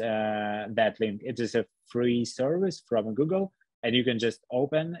with that link. It is a free service from Google, and you can just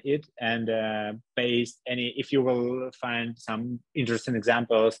open it and paste any. If you will find some interesting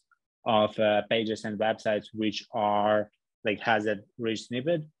examples of pages and websites which are like has a rich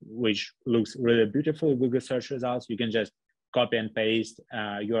snippet which looks really beautiful Google search results, you can just copy and paste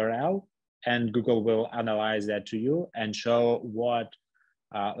URL, and Google will analyze that to you and show what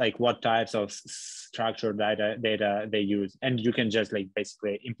types of structured data they use. And you can just like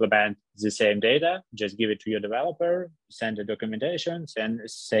basically implement the same data, just give it to your developer, send the documentation, and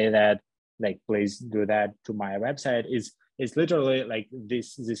say that like please do that to my website. It's literally like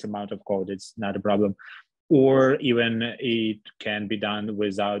this amount of code. It's not a problem. Or even it can be done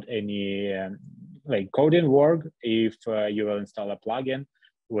without any like coding work if you will install a plugin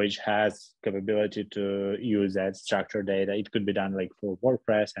which has capability to use that structured data. It could be done like for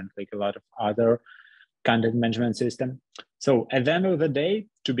WordPress and like a lot of other content management system. So at the end of the day,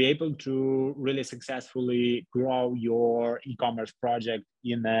 to be able to really successfully grow your e-commerce project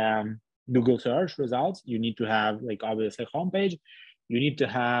in Google search results, you need to have like obviously a homepage. You need to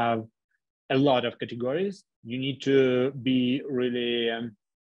have a lot of categories. You need to be really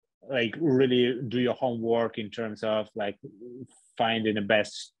really do your homework in terms of like finding the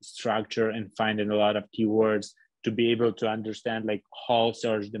best structure and finding a lot of keywords to be able to understand like whole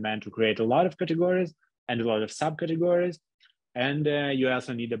search demand to create a lot of categories and a lot of subcategories. And you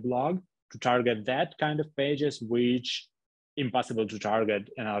also need a blog to target that kind of pages, which impossible to target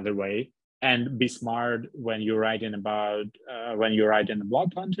another way. And be smart when you're writing about when you're writing the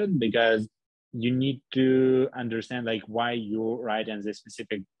blog content, because you need to understand like why you write in this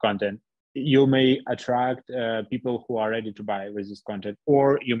specific content. You may attract people who are ready to buy with this content,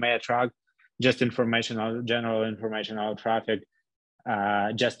 or you may attract just informational, general informational traffic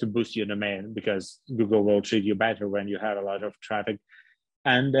just to boost your domain, because Google will treat you better when you have a lot of traffic.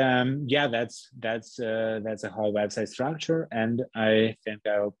 And yeah, that's a whole website structure. And I think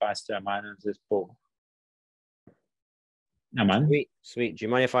I'll pass to Aman on this poll. Aman? Sweet. Do you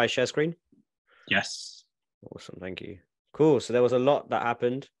mind if I share screen? Yes. Awesome, thank you. Cool. So there was a lot that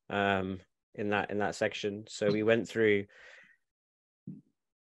happened in that section. So we went through.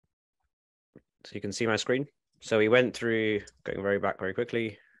 So you can see my screen. So we went through, going very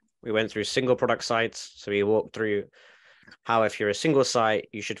quickly. We went through single product sites. So we walked through how, if you're a single site,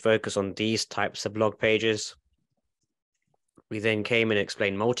 you should focus on these types of blog pages. We then came and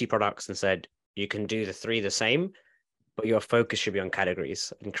explained multi-products and said you can do the three the same, but your focus should be on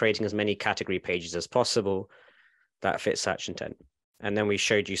categories and creating as many category pages as possible that fit search intent. And then we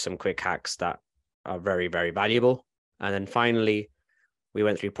showed you some quick hacks that are very valuable. And then finally, we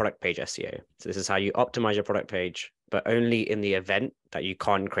went through product page SEO. So this is how you optimize your product page, but only in the event that you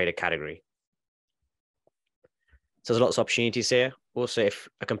can't create a category. So there's lots of opportunities here. Also, if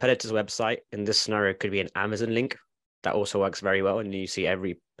a competitor's website in this scenario could be an Amazon link, that also works very well. And you see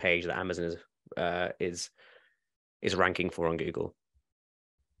every page that Amazon is ranking for on Google.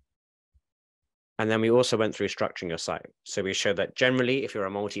 And then we also went through structuring your site. So we showed that generally, if you're a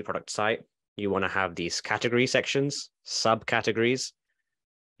multi-product site, you want to have these category sections, subcategories.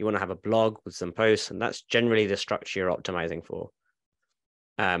 You want to have a blog with some posts, and that's generally the structure you're optimizing for.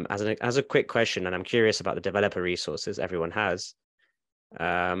 As a quick question, and I'm curious about the developer resources everyone has.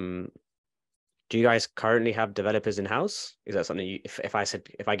 Do you guys currently have developers in-house? Is that something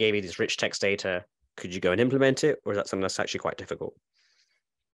if I gave you this rich text data, could you go and implement it? Or is that something that's actually quite difficult?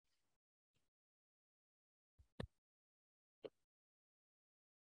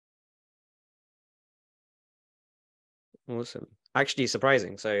 Awesome. Actually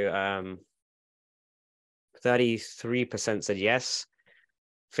surprising. So 33% said yes,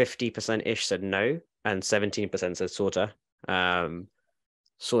 50%-ish said no, and 17% said sorta.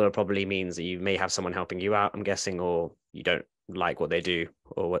 Sorta probably means that you may have someone helping you out, I'm guessing, or you don't like what they do,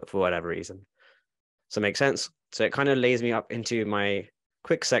 or for whatever reason. So it makes sense. So it kind of lays me up into my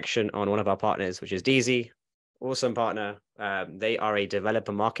quick section on one of our partners, which is Deezy. Awesome partner. They are a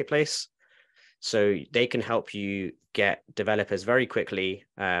developer marketplace. So they can help you get developers very quickly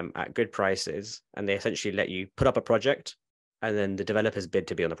at good prices. And they essentially let you put up a project and then the developers bid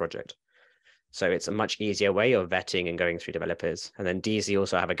to be on the project. So it's a much easier way of vetting and going through developers. And then Deezy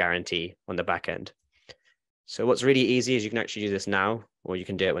also have a guarantee on the back end. So what's really easy is you can actually do this now, or you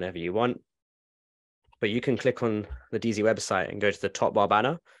can do it whenever you want. But you can click on the Deezy website and go to the top bar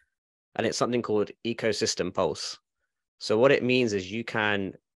banner, and it's something called Ecosystem Pulse. So what it means is you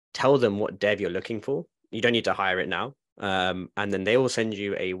can tell them what dev you're looking for. You don't need to hire it now. And then they will send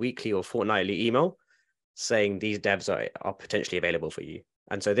you a weekly or fortnightly email saying these devs are potentially available for you.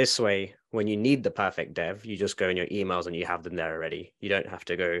 And so this way, when you need the perfect dev, you just go in your emails and you have them there already. You don't have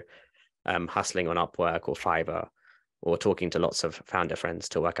to go hustling on Upwork or Fiverr or talking to lots of founder friends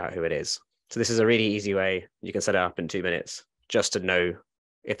to work out who it is. So this is a really easy way. You can set it up in 2 minutes just to know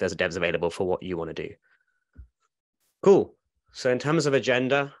if there's devs available for what you want to do. Cool. So in terms of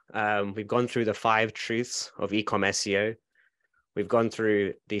agenda, we've gone through the 5 truths of ecom SEO. We've gone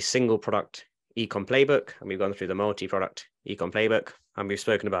through the single product ecom playbook, and we've gone through the multi-product ecom playbook, and we've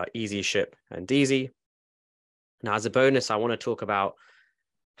spoken about Easy Ship and Deezy. Now, as a bonus, I want to talk about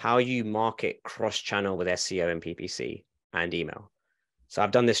how you market cross-channel with SEO and PPC and email. So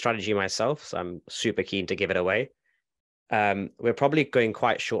I've done this strategy myself, so I'm super keen to give it away. We're probably going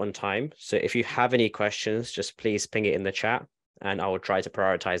quite short on time. So if you have any questions, just please ping it in the chat and I will try to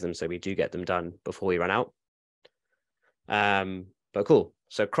prioritize them so we do get them done before we run out. But cool.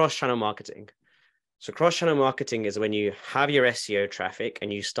 So cross-channel marketing. So cross-channel marketing is when you have your SEO traffic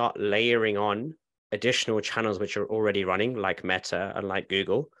and you start layering on additional channels which are already running, like Meta and like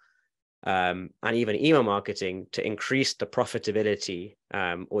Google, and even email marketing to increase the profitability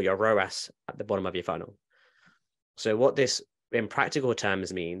or your ROAS at the bottom of your funnel. So what this in practical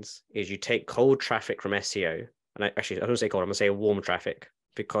terms means is you take cold traffic from SEO, and I don't say cold, I'm gonna say warm traffic,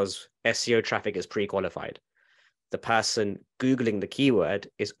 because SEO traffic is pre-qualified. The person Googling the keyword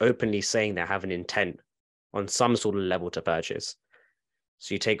is openly saying they have an intent on some sort of level to purchase.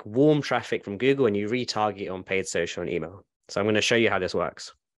 So you take warm traffic from Google and you retarget on paid social and email. So I'm going to show you how this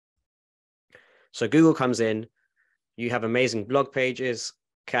works. So Google comes in, you have amazing blog pages,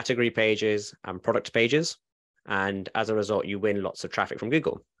 category pages, and product pages. And as a result, you win lots of traffic from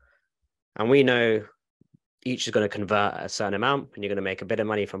Google. And we know each is going to convert a certain amount, and you're going to make a bit of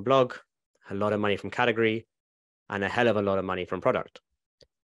money from blog, a lot of money from category, and a hell of a lot of money from product.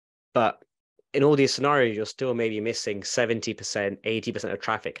 But in all these scenarios, you're still maybe missing 70%, 80% of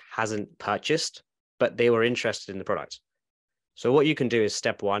traffic hasn't purchased, but they were interested in the product. So what you can do is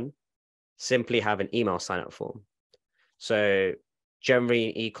step one, simply have an email sign-up form. So generally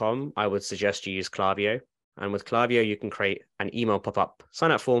in e-com, I would suggest you use Klaviyo. And with Klaviyo, you can create an email pop-up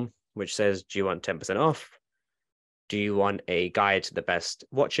sign-up form, which says, do you want 10% off? Do you want a guide to the best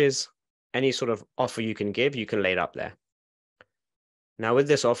watches? Any sort of offer you can give, you can lay it up there. Now with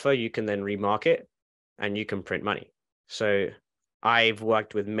this offer, you can then remarket and you can print money. So I've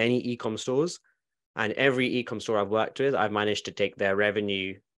worked with many e-com stores, and every e-com store I've worked with, I've managed to take their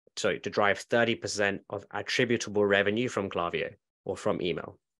revenue, to drive 30% of attributable revenue from Klaviyo or from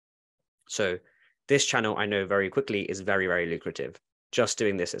email. So this channel, I know very quickly, is very, very lucrative, just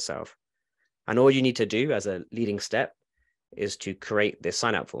doing this itself. And all you need to do as a leading step is to create this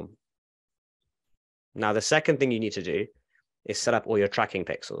sign-up form. Now, the second thing you need to do is set up all your tracking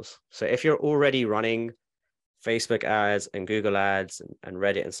pixels. So if you're already running Facebook ads and Google ads and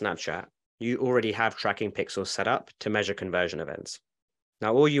Reddit and Snapchat, you already have tracking pixels set up to measure conversion events.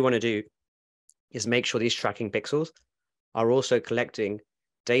 Now, all you want to do is make sure these tracking pixels are also collecting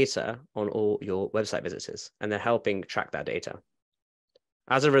data on all your website visitors, and they're helping track that data.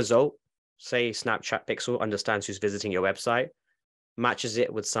 As a result, say Snapchat pixel understands who's visiting your website, matches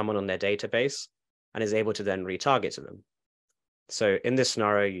it with someone on their database, and is able to then retarget to them. So in this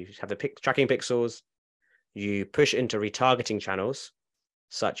scenario, you have the tracking pixels, you push into retargeting channels,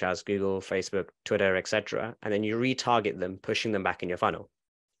 such as Google, Facebook, Twitter, etc., and then you retarget them, pushing them back in your funnel.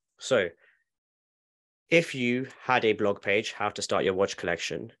 So if you had a blog page, how to start your watch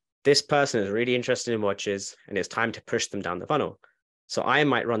collection, this person is really interested in watches and it's time to push them down the funnel. So I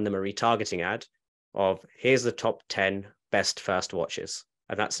might run them a retargeting ad of, here's the top 10 best first watches.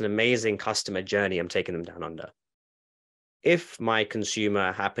 And that's an amazing customer journey I'm taking them down under. If my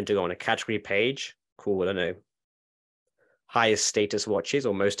consumer happened to go on a category page, cool, I don't know, highest status watches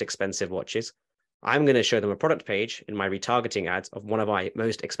or most expensive watches, I'm going to show them a product page in my retargeting ads of one of my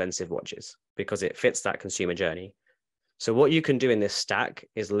most expensive watches because it fits that consumer journey. So what you can do in this stack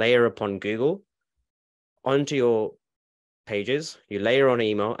is layer upon Google onto your pages, you layer on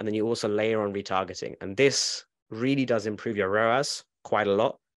email, and then you also layer on retargeting. And this really does improve your ROAS quite a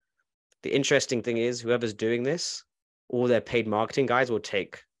lot. The interesting thing is whoever's doing this, all their paid marketing guys will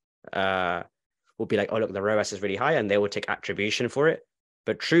take, will be like, oh, look, the ROAS is really high, and they will take attribution for it.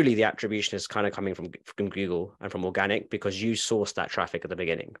 But truly the attribution is kind of coming from Google and from organic because you sourced that traffic at the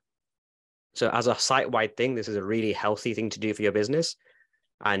beginning. So as a site-wide thing, this is a really healthy thing to do for your business,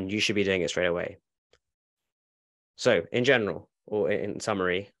 and you should be doing it straight away. So in general, or in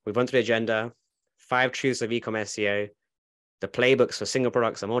summary, we've run through the agenda, 5 truths of e-commerce SEO, the playbooks for single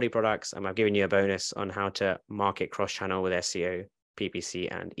products and multi-products, and I've given you a bonus on how to market cross-channel with SEO, PPC,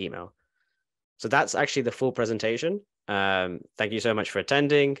 and email. So that's actually the full presentation. Thank you so much for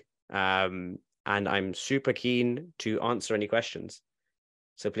attending. And I'm super keen to answer any questions.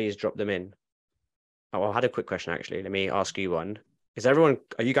 So please drop them in. Oh, I had a quick question, actually. Let me ask you one. Are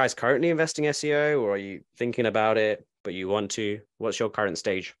you guys currently investing SEO, or are you thinking about it, but you want to? What's your current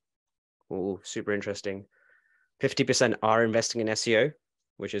stage? Oh, super interesting. 50% are investing in SEO,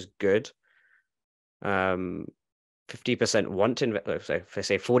 which is good. 50% want to invest, so if I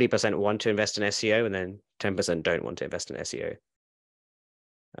say 40% want to invest in SEO, and then 10% don't want to invest in SEO.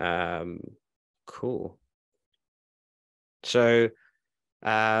 Cool. So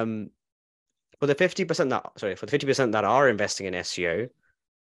for the 50% that are investing in SEO,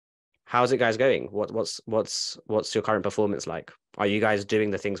 how's it guys going? What's your current performance like? Are you guys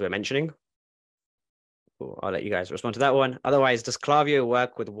doing the things we're mentioning? Cool. I'll let you guys respond to that one. Otherwise, does Klaviyo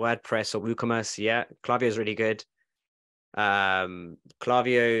work with WordPress or WooCommerce? Yeah, Klaviyo is really good.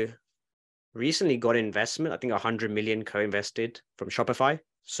 Klaviyo recently got investment, I think 100 million co-invested from Shopify.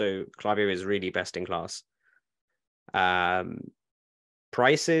 So Klaviyo is really best in class.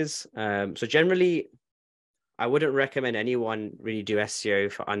 Prices. So generally, I wouldn't recommend anyone really do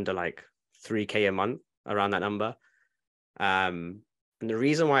SEO for under like 3K a month, around that number. And the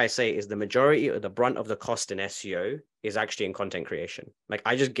reason why I say is the majority or the brunt of the cost in SEO is actually in content creation. Like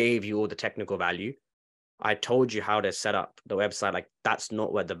I just gave you all the technical value. I told you how to set up the website. Like that's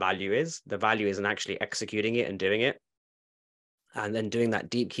not where the value is. The value is in actually executing it and doing it. And then doing that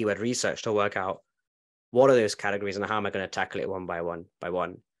deep keyword research to work out what are those categories and how am I going to tackle it one by one.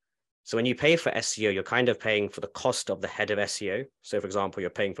 So when you pay for SEO, you're kind of paying for the cost of the head of SEO. So for example, you're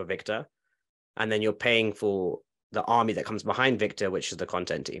paying for Victor, and then you're paying for the army that comes behind Victor, which is the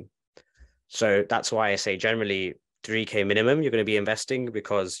content team. So that's why I say generally 3K minimum you're going to be investing,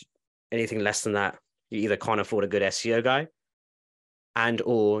 because anything less than that, you either can't afford a good SEO guy and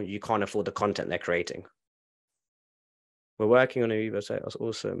or you can't afford the content they're creating. We're working on a website. That's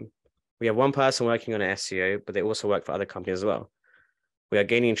awesome. We have one person working on an SEO, but they also work for other companies as well. We are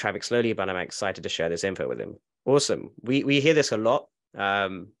gaining traffic slowly, but I'm excited to share this info with him. Awesome. We hear this a lot.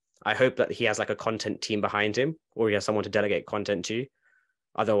 I hope that he has like a content team behind him, or he has someone to delegate content to.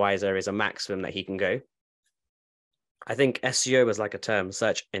 Otherwise, there is a maximum that he can go. I think SEO is like a term,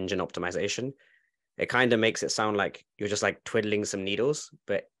 search engine optimization. It kind of makes it sound like you're just like twiddling some needles.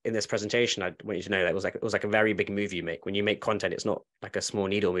 But in this presentation, I want you to know that it was like a very big move you make. When you make content, it's not like a small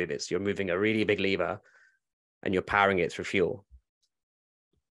needle move. It's you're moving a really big lever and you're powering it through fuel.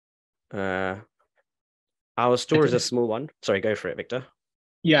 Our store is a small one. Sorry, go for it, Victor.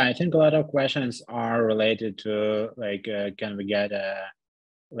 Yeah, I think a lot of questions are related to like, can we get a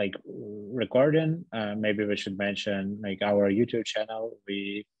like recording? Maybe we should mention like our YouTube channel.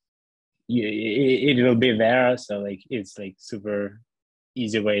 It will be there, so like it's like super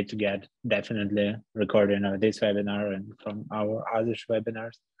easy way to get definitely recording of this webinar and from our other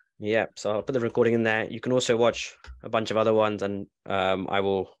webinars. Yeah, so I'll put the recording in there. You can also watch a bunch of other ones, and I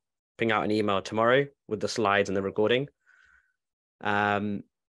will ping out an email tomorrow with the slides and the recording.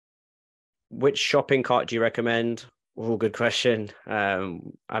 Which shopping cart do you recommend? Oh, good question.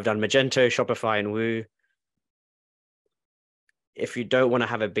 I've done Magento, Shopify, and Woo. If you don't want to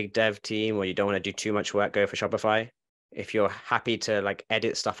have a big dev team or you don't want to do too much work, go for Shopify. If you're happy to like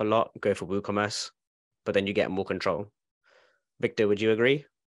edit stuff a lot, go for WooCommerce, but then you get more control. Victor, would you agree?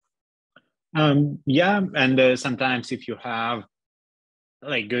 Yeah, and sometimes if you have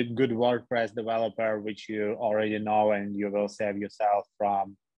like good WordPress developer, which you already know, and you will save yourself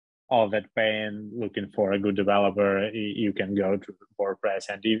from all that pain looking for a good developer, you can go to WordPress.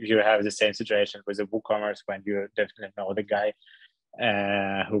 And if you have the same situation with the WooCommerce, when you definitely know the guy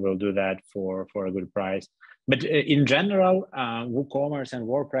who will do that for a good price. But in general, WooCommerce and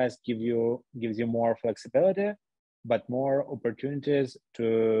WordPress gives you more flexibility, but more opportunities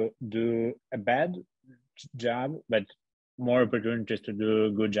to do a bad job, but more opportunities to do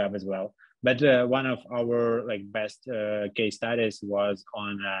a good job as well. But one of our like best case studies was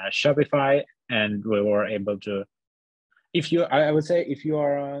on Shopify, and we were able to. I would say if you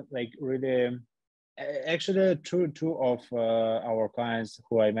are like really, actually two of our clients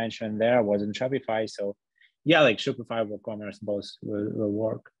who I mentioned there was in Shopify. So yeah, like Shopify, WooCommerce, both will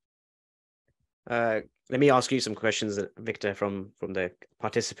work. Let me ask you some questions, Victor, from the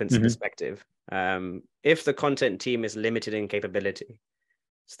participants' perspective. If the content team is limited in capability,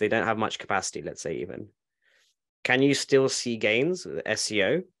 so they don't have much capacity, let's say even, can you still see gains with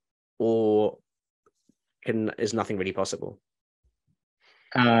SEO, or is nothing really possible?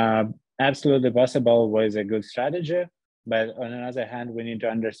 Absolutely possible was a good strategy, but on another hand, we need to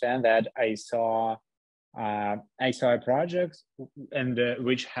understand that I saw a project and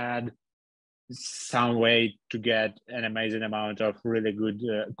which had some way to get an amazing amount of really good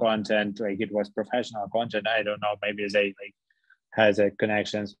content, like it was professional content. I don't know, maybe they like has a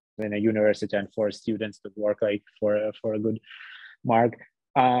connections in a university and for students to work like for a good mark.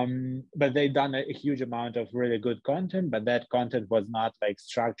 But they've done a huge amount of really good content, but that content was not like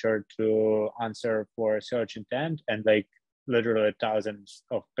structured to answer for search intent, and like literally thousands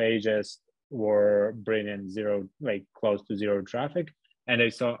of pages were bringing zero, like close to zero traffic. And I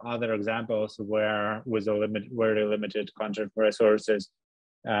saw other examples where with very limited content resources,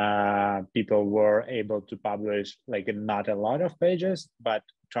 people were able to publish like not a lot of pages, but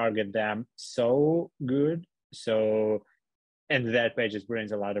target them so good. So, and that pages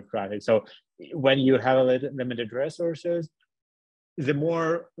brings a lot of traffic. So when you have a limited resources, the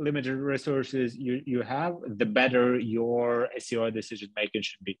more limited resources you have, the better your SEO decision making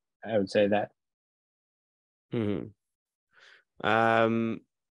should be. I would say that. How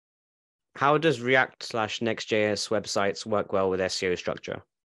does React/Next.js websites work well with SEO structure?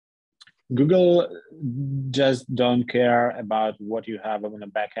 Google just don't care about what you have on the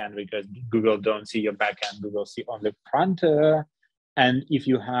back end, because Google don't see your back end. Google see on the front. And if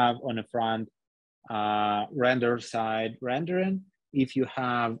you have on the front render side rendering, if you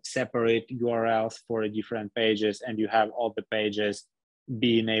have separate URLs for different pages and you have all the pages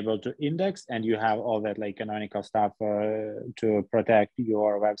being able to index, and you have all that like canonical stuff to protect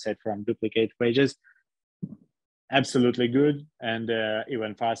your website from duplicate pages, absolutely good. And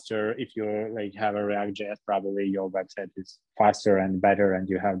even faster if you like have a React.js, probably your website is faster and better and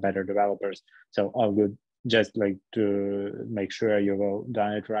you have better developers. So all good, just like to make sure you will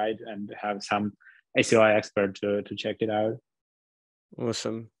done it right and have some SEO expert to check it out.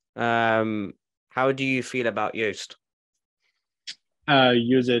 Awesome. How do you feel about Yoast?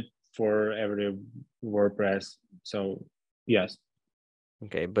 Use it for every WordPress. So yes.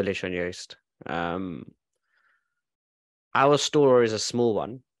 Okay, bullish on Yoast. Our store is a small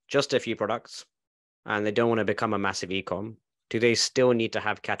one, just a few products, and they don't want to become a massive e-com. Do they still need to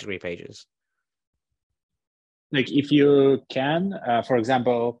have category pages? Like if you can, for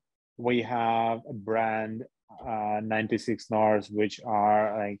example, we have a brand 96 North, which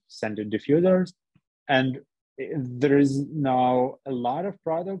are like scented diffusers, and there is now a lot of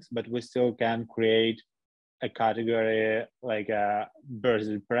products, but we still can create a category like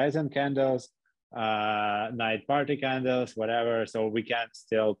birthday present candles, night party candles, whatever. So we can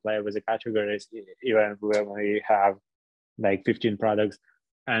still play with the categories even when we have like 15 products.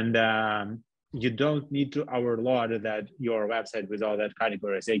 And you don't need to overload that your website with all that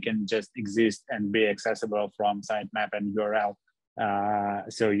categories. They can just exist and be accessible from sitemap and URL.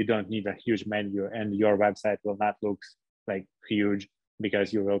 So you don't need a huge menu, and your website will not look like huge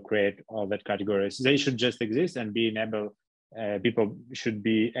because you will create all that categories. They should just exist and be enabled. People should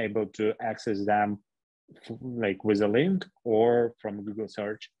be able to access them like with a link or from Google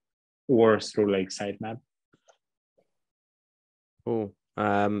search or through like sitemap. Cool.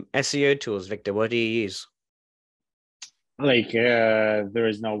 SEO tools, Victor, what do you use? Like there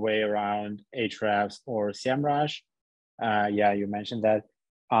is no way around Ahrefs or SEMrush. Yeah, you mentioned that.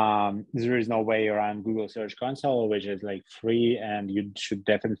 There is no way around Google Search Console, which is like free, and you should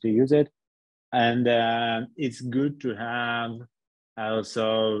definitely use it. And it's good to have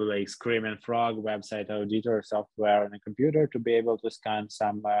also like Screaming Frog website auditor software on a computer to be able to scan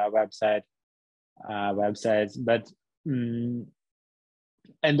some websites. But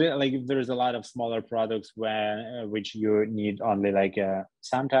and like there's a lot of smaller products where which you need only like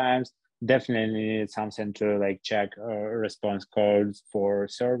sometimes. Definitely need something to like check response codes for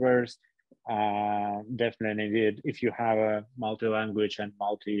servers. Definitely need, if you have a multi-language and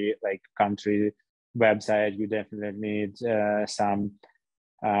multi like country website, you definitely need some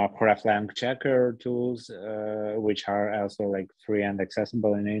hreflang checker tools, which are also like free and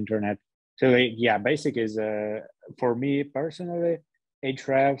accessible in the internet. So like, yeah, basic is for me personally,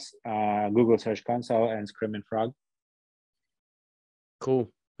 Ahrefs, Google Search Console, and Screaming Frog. Cool.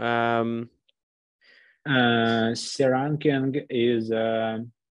 SERanking is, as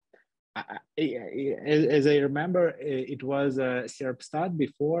I remember, it was SERPstat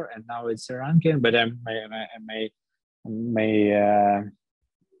before, and now it's SERanking. But I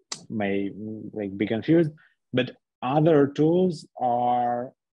may like be confused. But other tools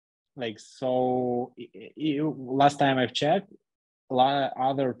are like so. Last time I've checked, a lot of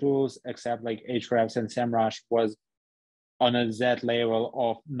other tools except like Ahrefs and SEMrush was on a that level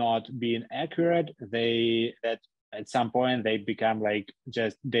of not being accurate. They that at some point they become like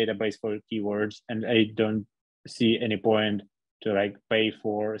just database for keywords, and I don't see any point to like pay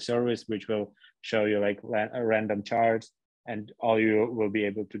for a service which will show you like random charts, and all you will be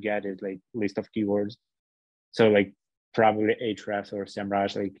able to get is like list of keywords. So like probably Ahrefs or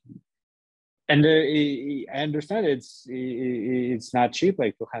SEMrush, like, and I understand it's not cheap,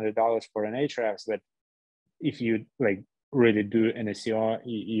 like $200 for an Ahrefs, but if you like really do an SEO,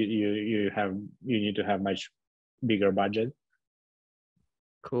 you need to have much bigger budget.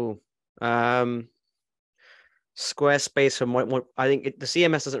 Cool. Squarespace, from what I think the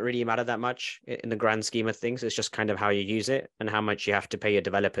CMS doesn't really matter that much in the grand scheme of things. It's just kind of how you use it and how much you have to pay your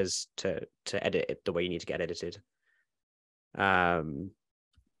developers to edit it the way you need to get edited.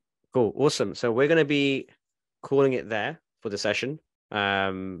 Cool, awesome. So we're going to be calling it there for the session.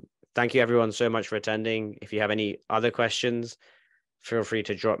 Thank you everyone so much for attending. If you have any other questions, feel free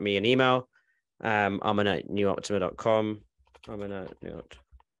to drop me an email. Aman@newoptima.com. Sorry,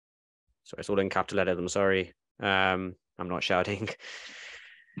 it's all in capital letters. I'm sorry. I'm not shouting.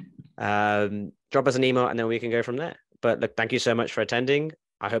 Drop us an email and then we can go from there. But look, thank you so much for attending.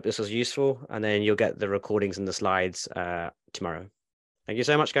 I hope this was useful, and then you'll get the recordings and the slides tomorrow. Thank you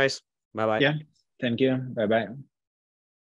so much, guys. Bye-bye. Yeah, thank you. Bye-bye.